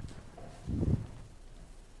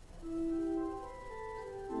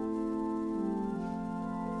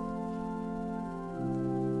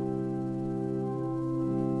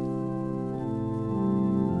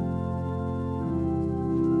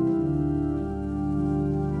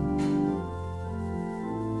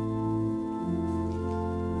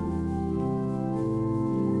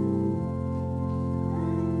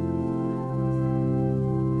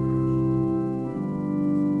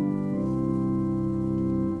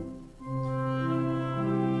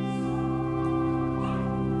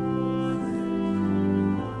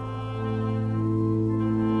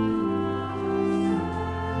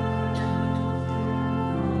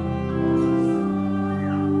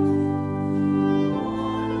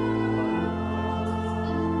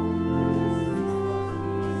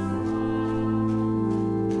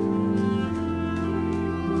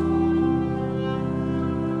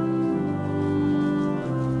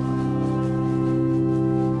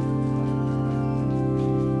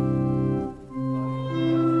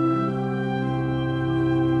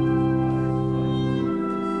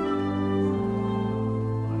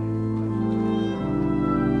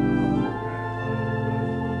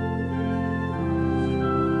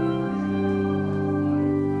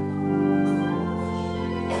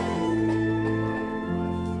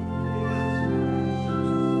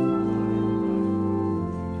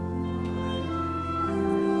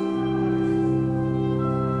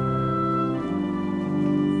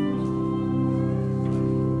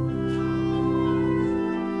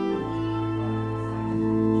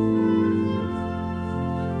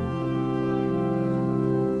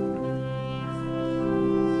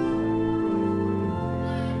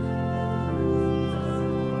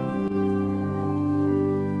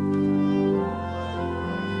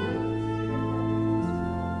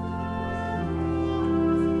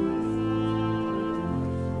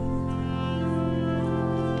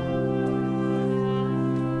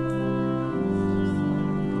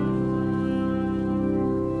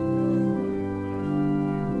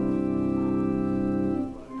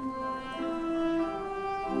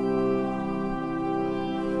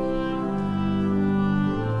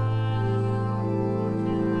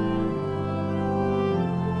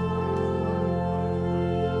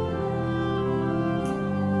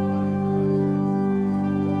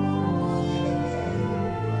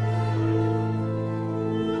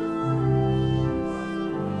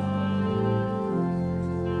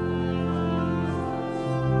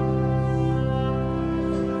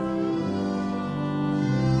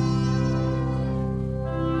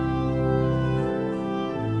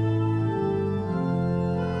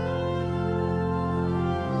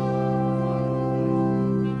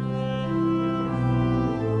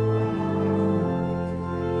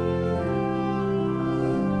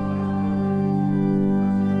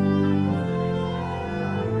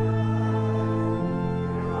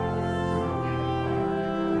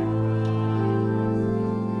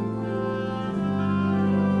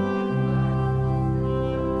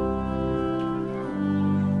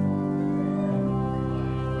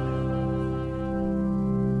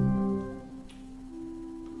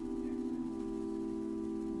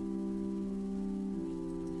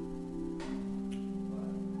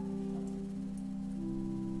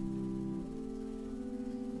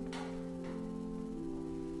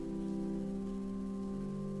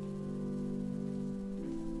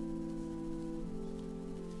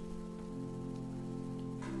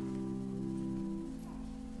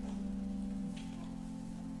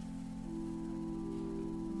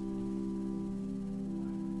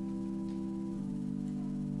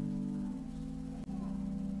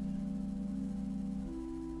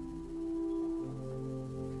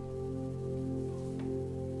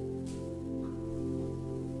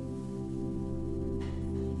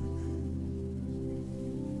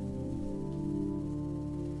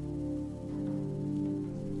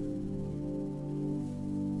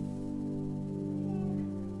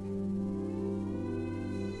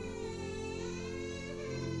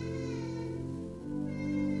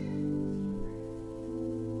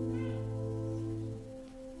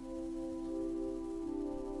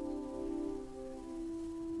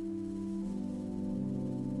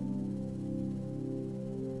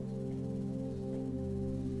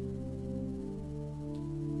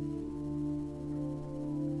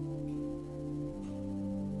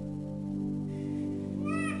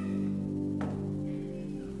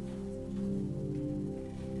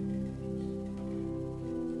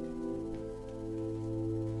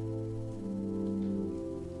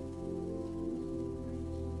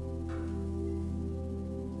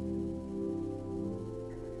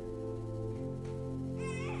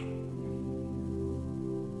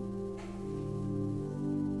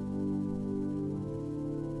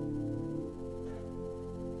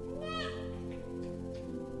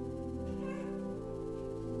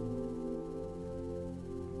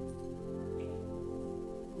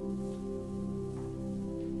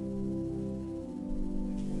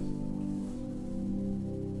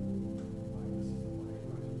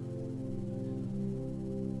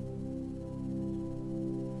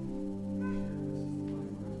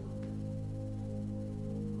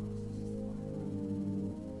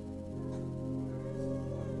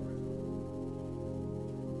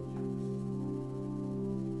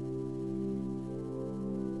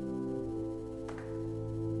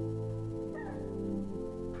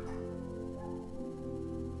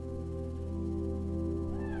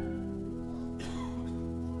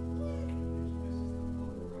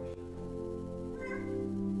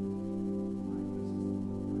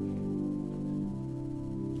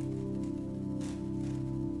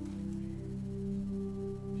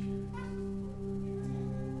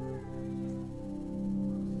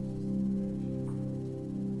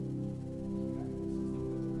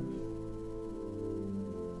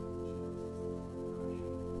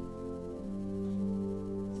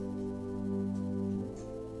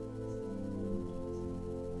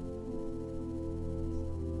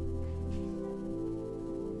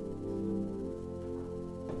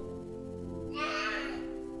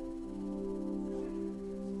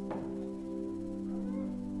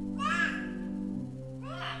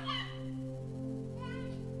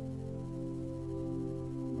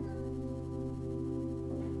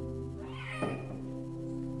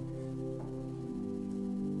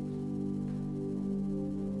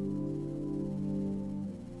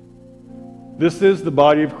 This is the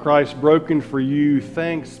body of Christ broken for you.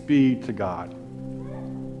 Thanks be to God.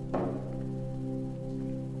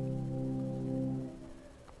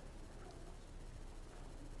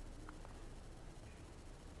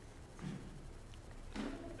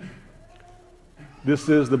 This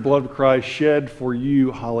is the blood of Christ shed for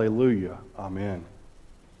you. Hallelujah. Amen.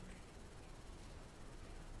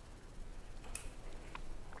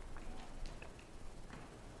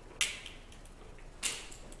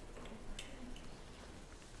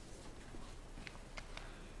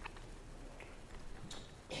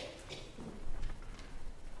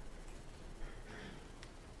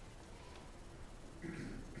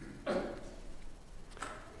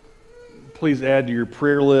 Please add to your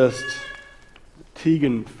prayer list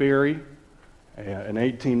Tegan Ferry, an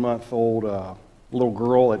 18-month-old little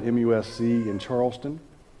girl at MUSC in Charleston.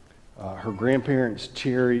 Her grandparents,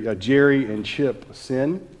 Jerry and Chip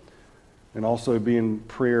Sin, and also be in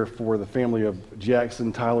prayer for the family of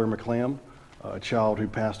Jackson Tyler McClam, a child who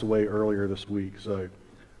passed away earlier this week. So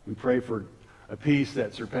we pray for a peace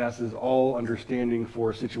that surpasses all understanding, for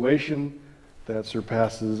a situation that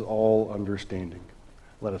surpasses all understanding.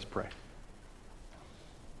 Let us pray.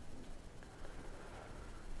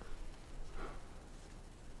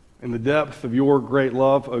 In the depth of your great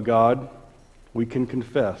love, O God, we can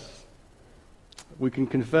confess. We can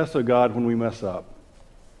confess, O God, when we mess up.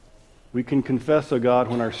 We can confess, O God,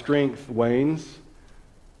 when our strength wanes.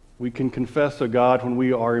 We can confess, O God, when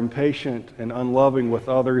we are impatient and unloving with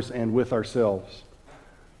others and with ourselves.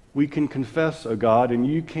 We can confess, O God, and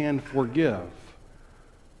you can forgive.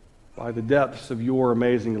 By the depths of your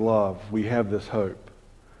amazing love, we have this hope.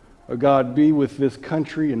 O God, be with this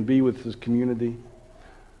country and be with this community.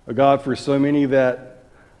 O God, for so many that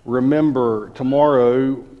remember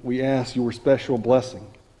tomorrow, we ask your special blessing.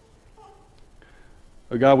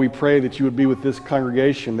 O God, we pray that you would be with this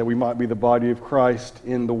congregation, that we might be the body of Christ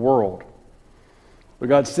in the world. O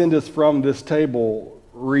God, send us from this table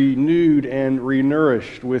renewed and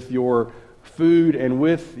renourished with your food and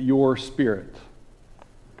with your spirit.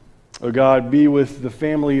 O God, be with the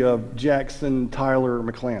family of Jackson Tyler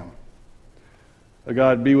McClam. O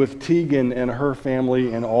God, be with Tegan and her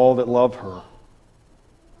family and all that love her.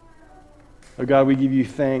 O God, we give you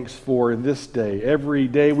thanks for this day. Every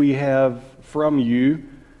day we have from you,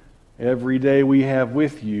 every day we have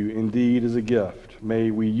with you, indeed is a gift.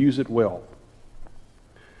 May we use it well.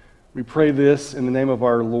 We pray this in the name of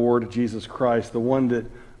our Lord Jesus Christ, the one that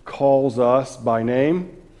calls us by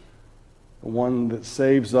name, the one that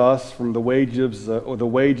saves us from the wages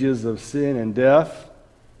of sin and death,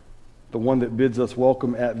 the one that bids us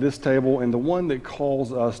welcome at this table, and the one that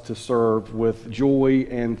calls us to serve with joy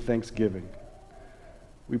and thanksgiving.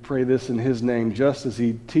 We pray this in his name, just as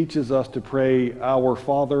he teaches us to pray, Our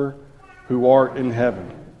Father, who art in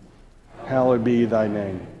heaven, hallowed be thy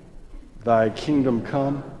name. Thy kingdom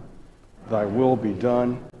come, thy will be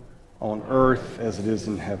done, on earth as it is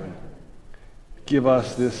in heaven. Give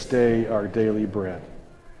us this day our daily bread,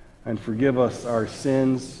 and forgive us our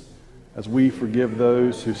sins as we forgive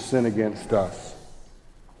those who sin against us.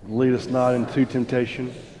 Lead us not into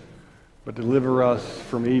temptation, but deliver us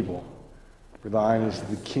from evil. For thine is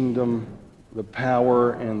the kingdom, the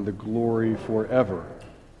power, and the glory forever.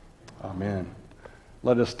 Amen.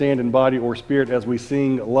 Let us stand in body or spirit as we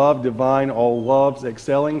sing Love Divine, All Loves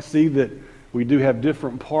Excelling. See that we do have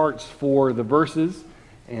different parts for the verses,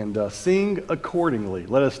 and sing accordingly.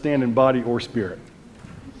 Let us stand in body or spirit.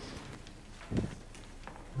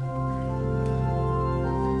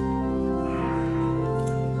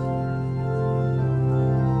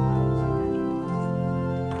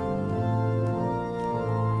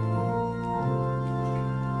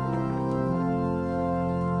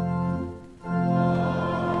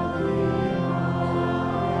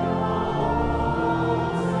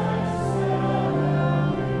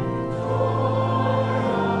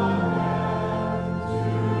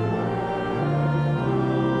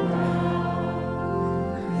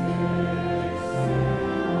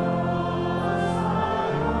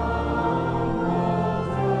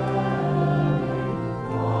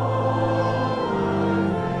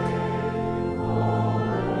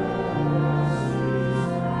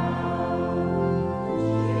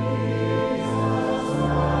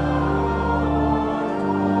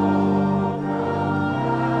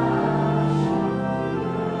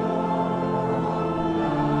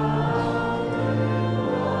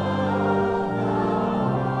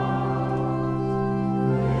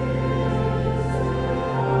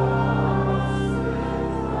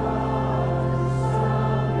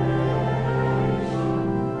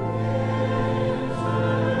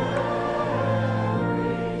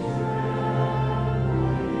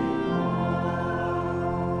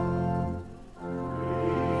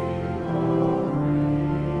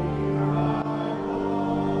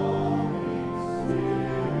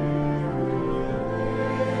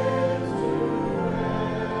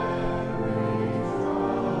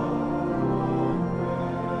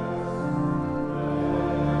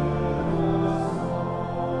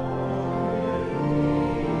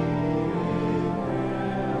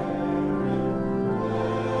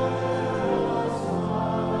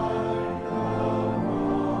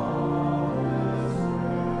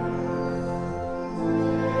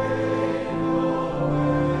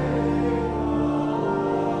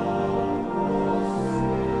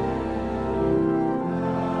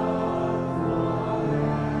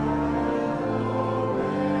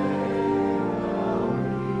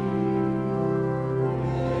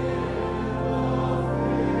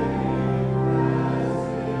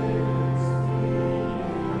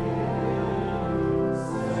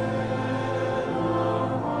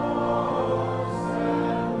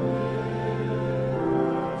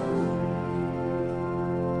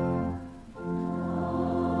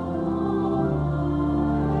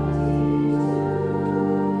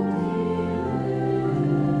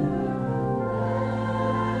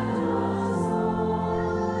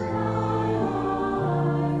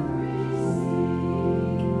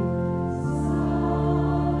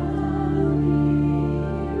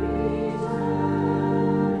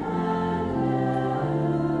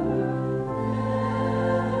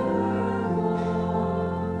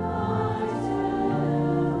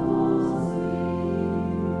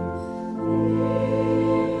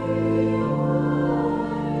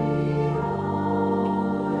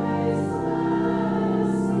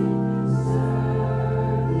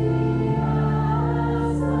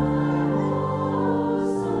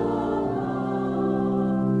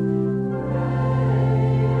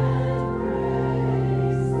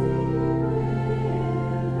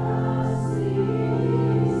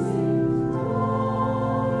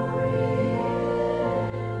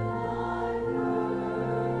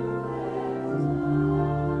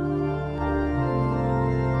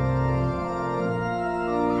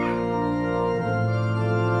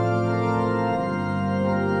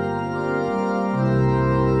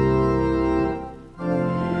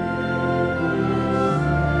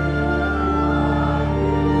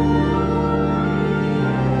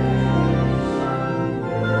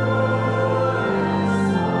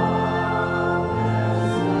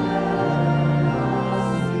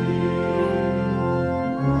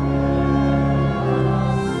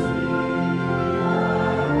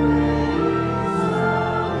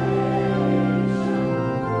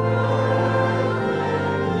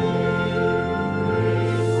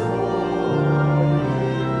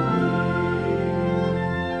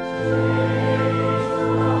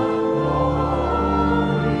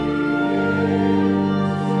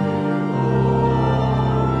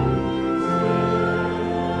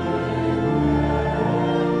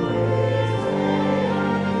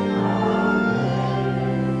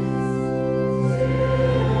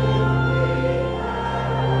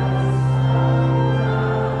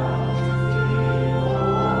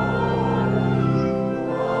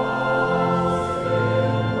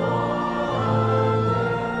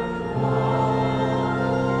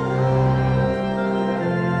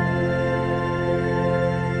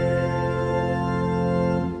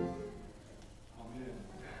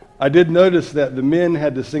 I did notice that the men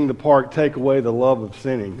had to sing the part, "Take away the love of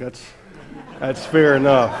sinning." That's fair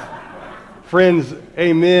enough. Friends,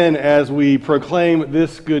 amen, as we proclaim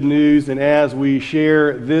this good news and as we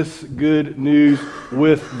share this good news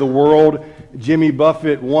with the world. Jimmy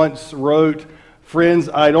Buffett once wrote, "Friends,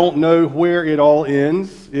 I don't know where it all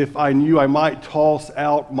ends. If I knew, I might toss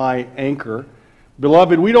out my anchor."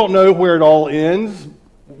 Beloved, we don't know where it all ends.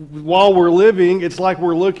 While we're living, it's like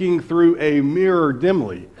we're looking through a mirror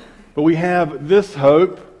dimly. But we have this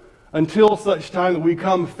hope until such time that we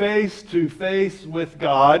come face to face with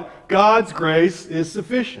God. God's grace is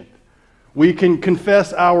sufficient. We can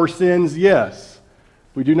confess our sins, yes.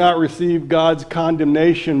 We do not receive God's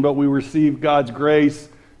condemnation, but we receive God's grace,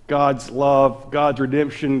 God's love, God's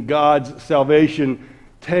redemption, God's salvation.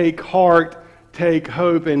 Take heart, take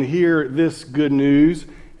hope, and hear this good news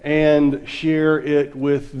and share it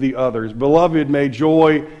with the others. Beloved, may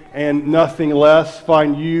joy and nothing less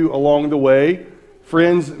find you along the way.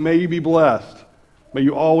 Friends, may you be blessed. May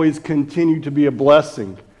you always continue to be a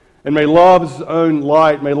blessing. And may love's own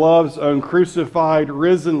light, may love's own crucified,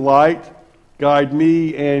 risen light guide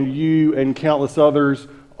me and you and countless others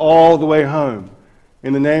all the way home.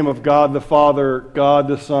 In the name of God the Father, God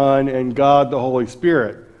the Son, and God the Holy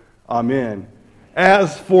Spirit. Amen.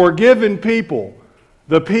 As forgiven people,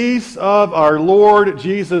 the peace of our Lord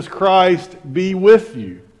Jesus Christ be with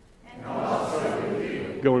you. And also with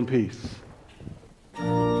you. Go in peace.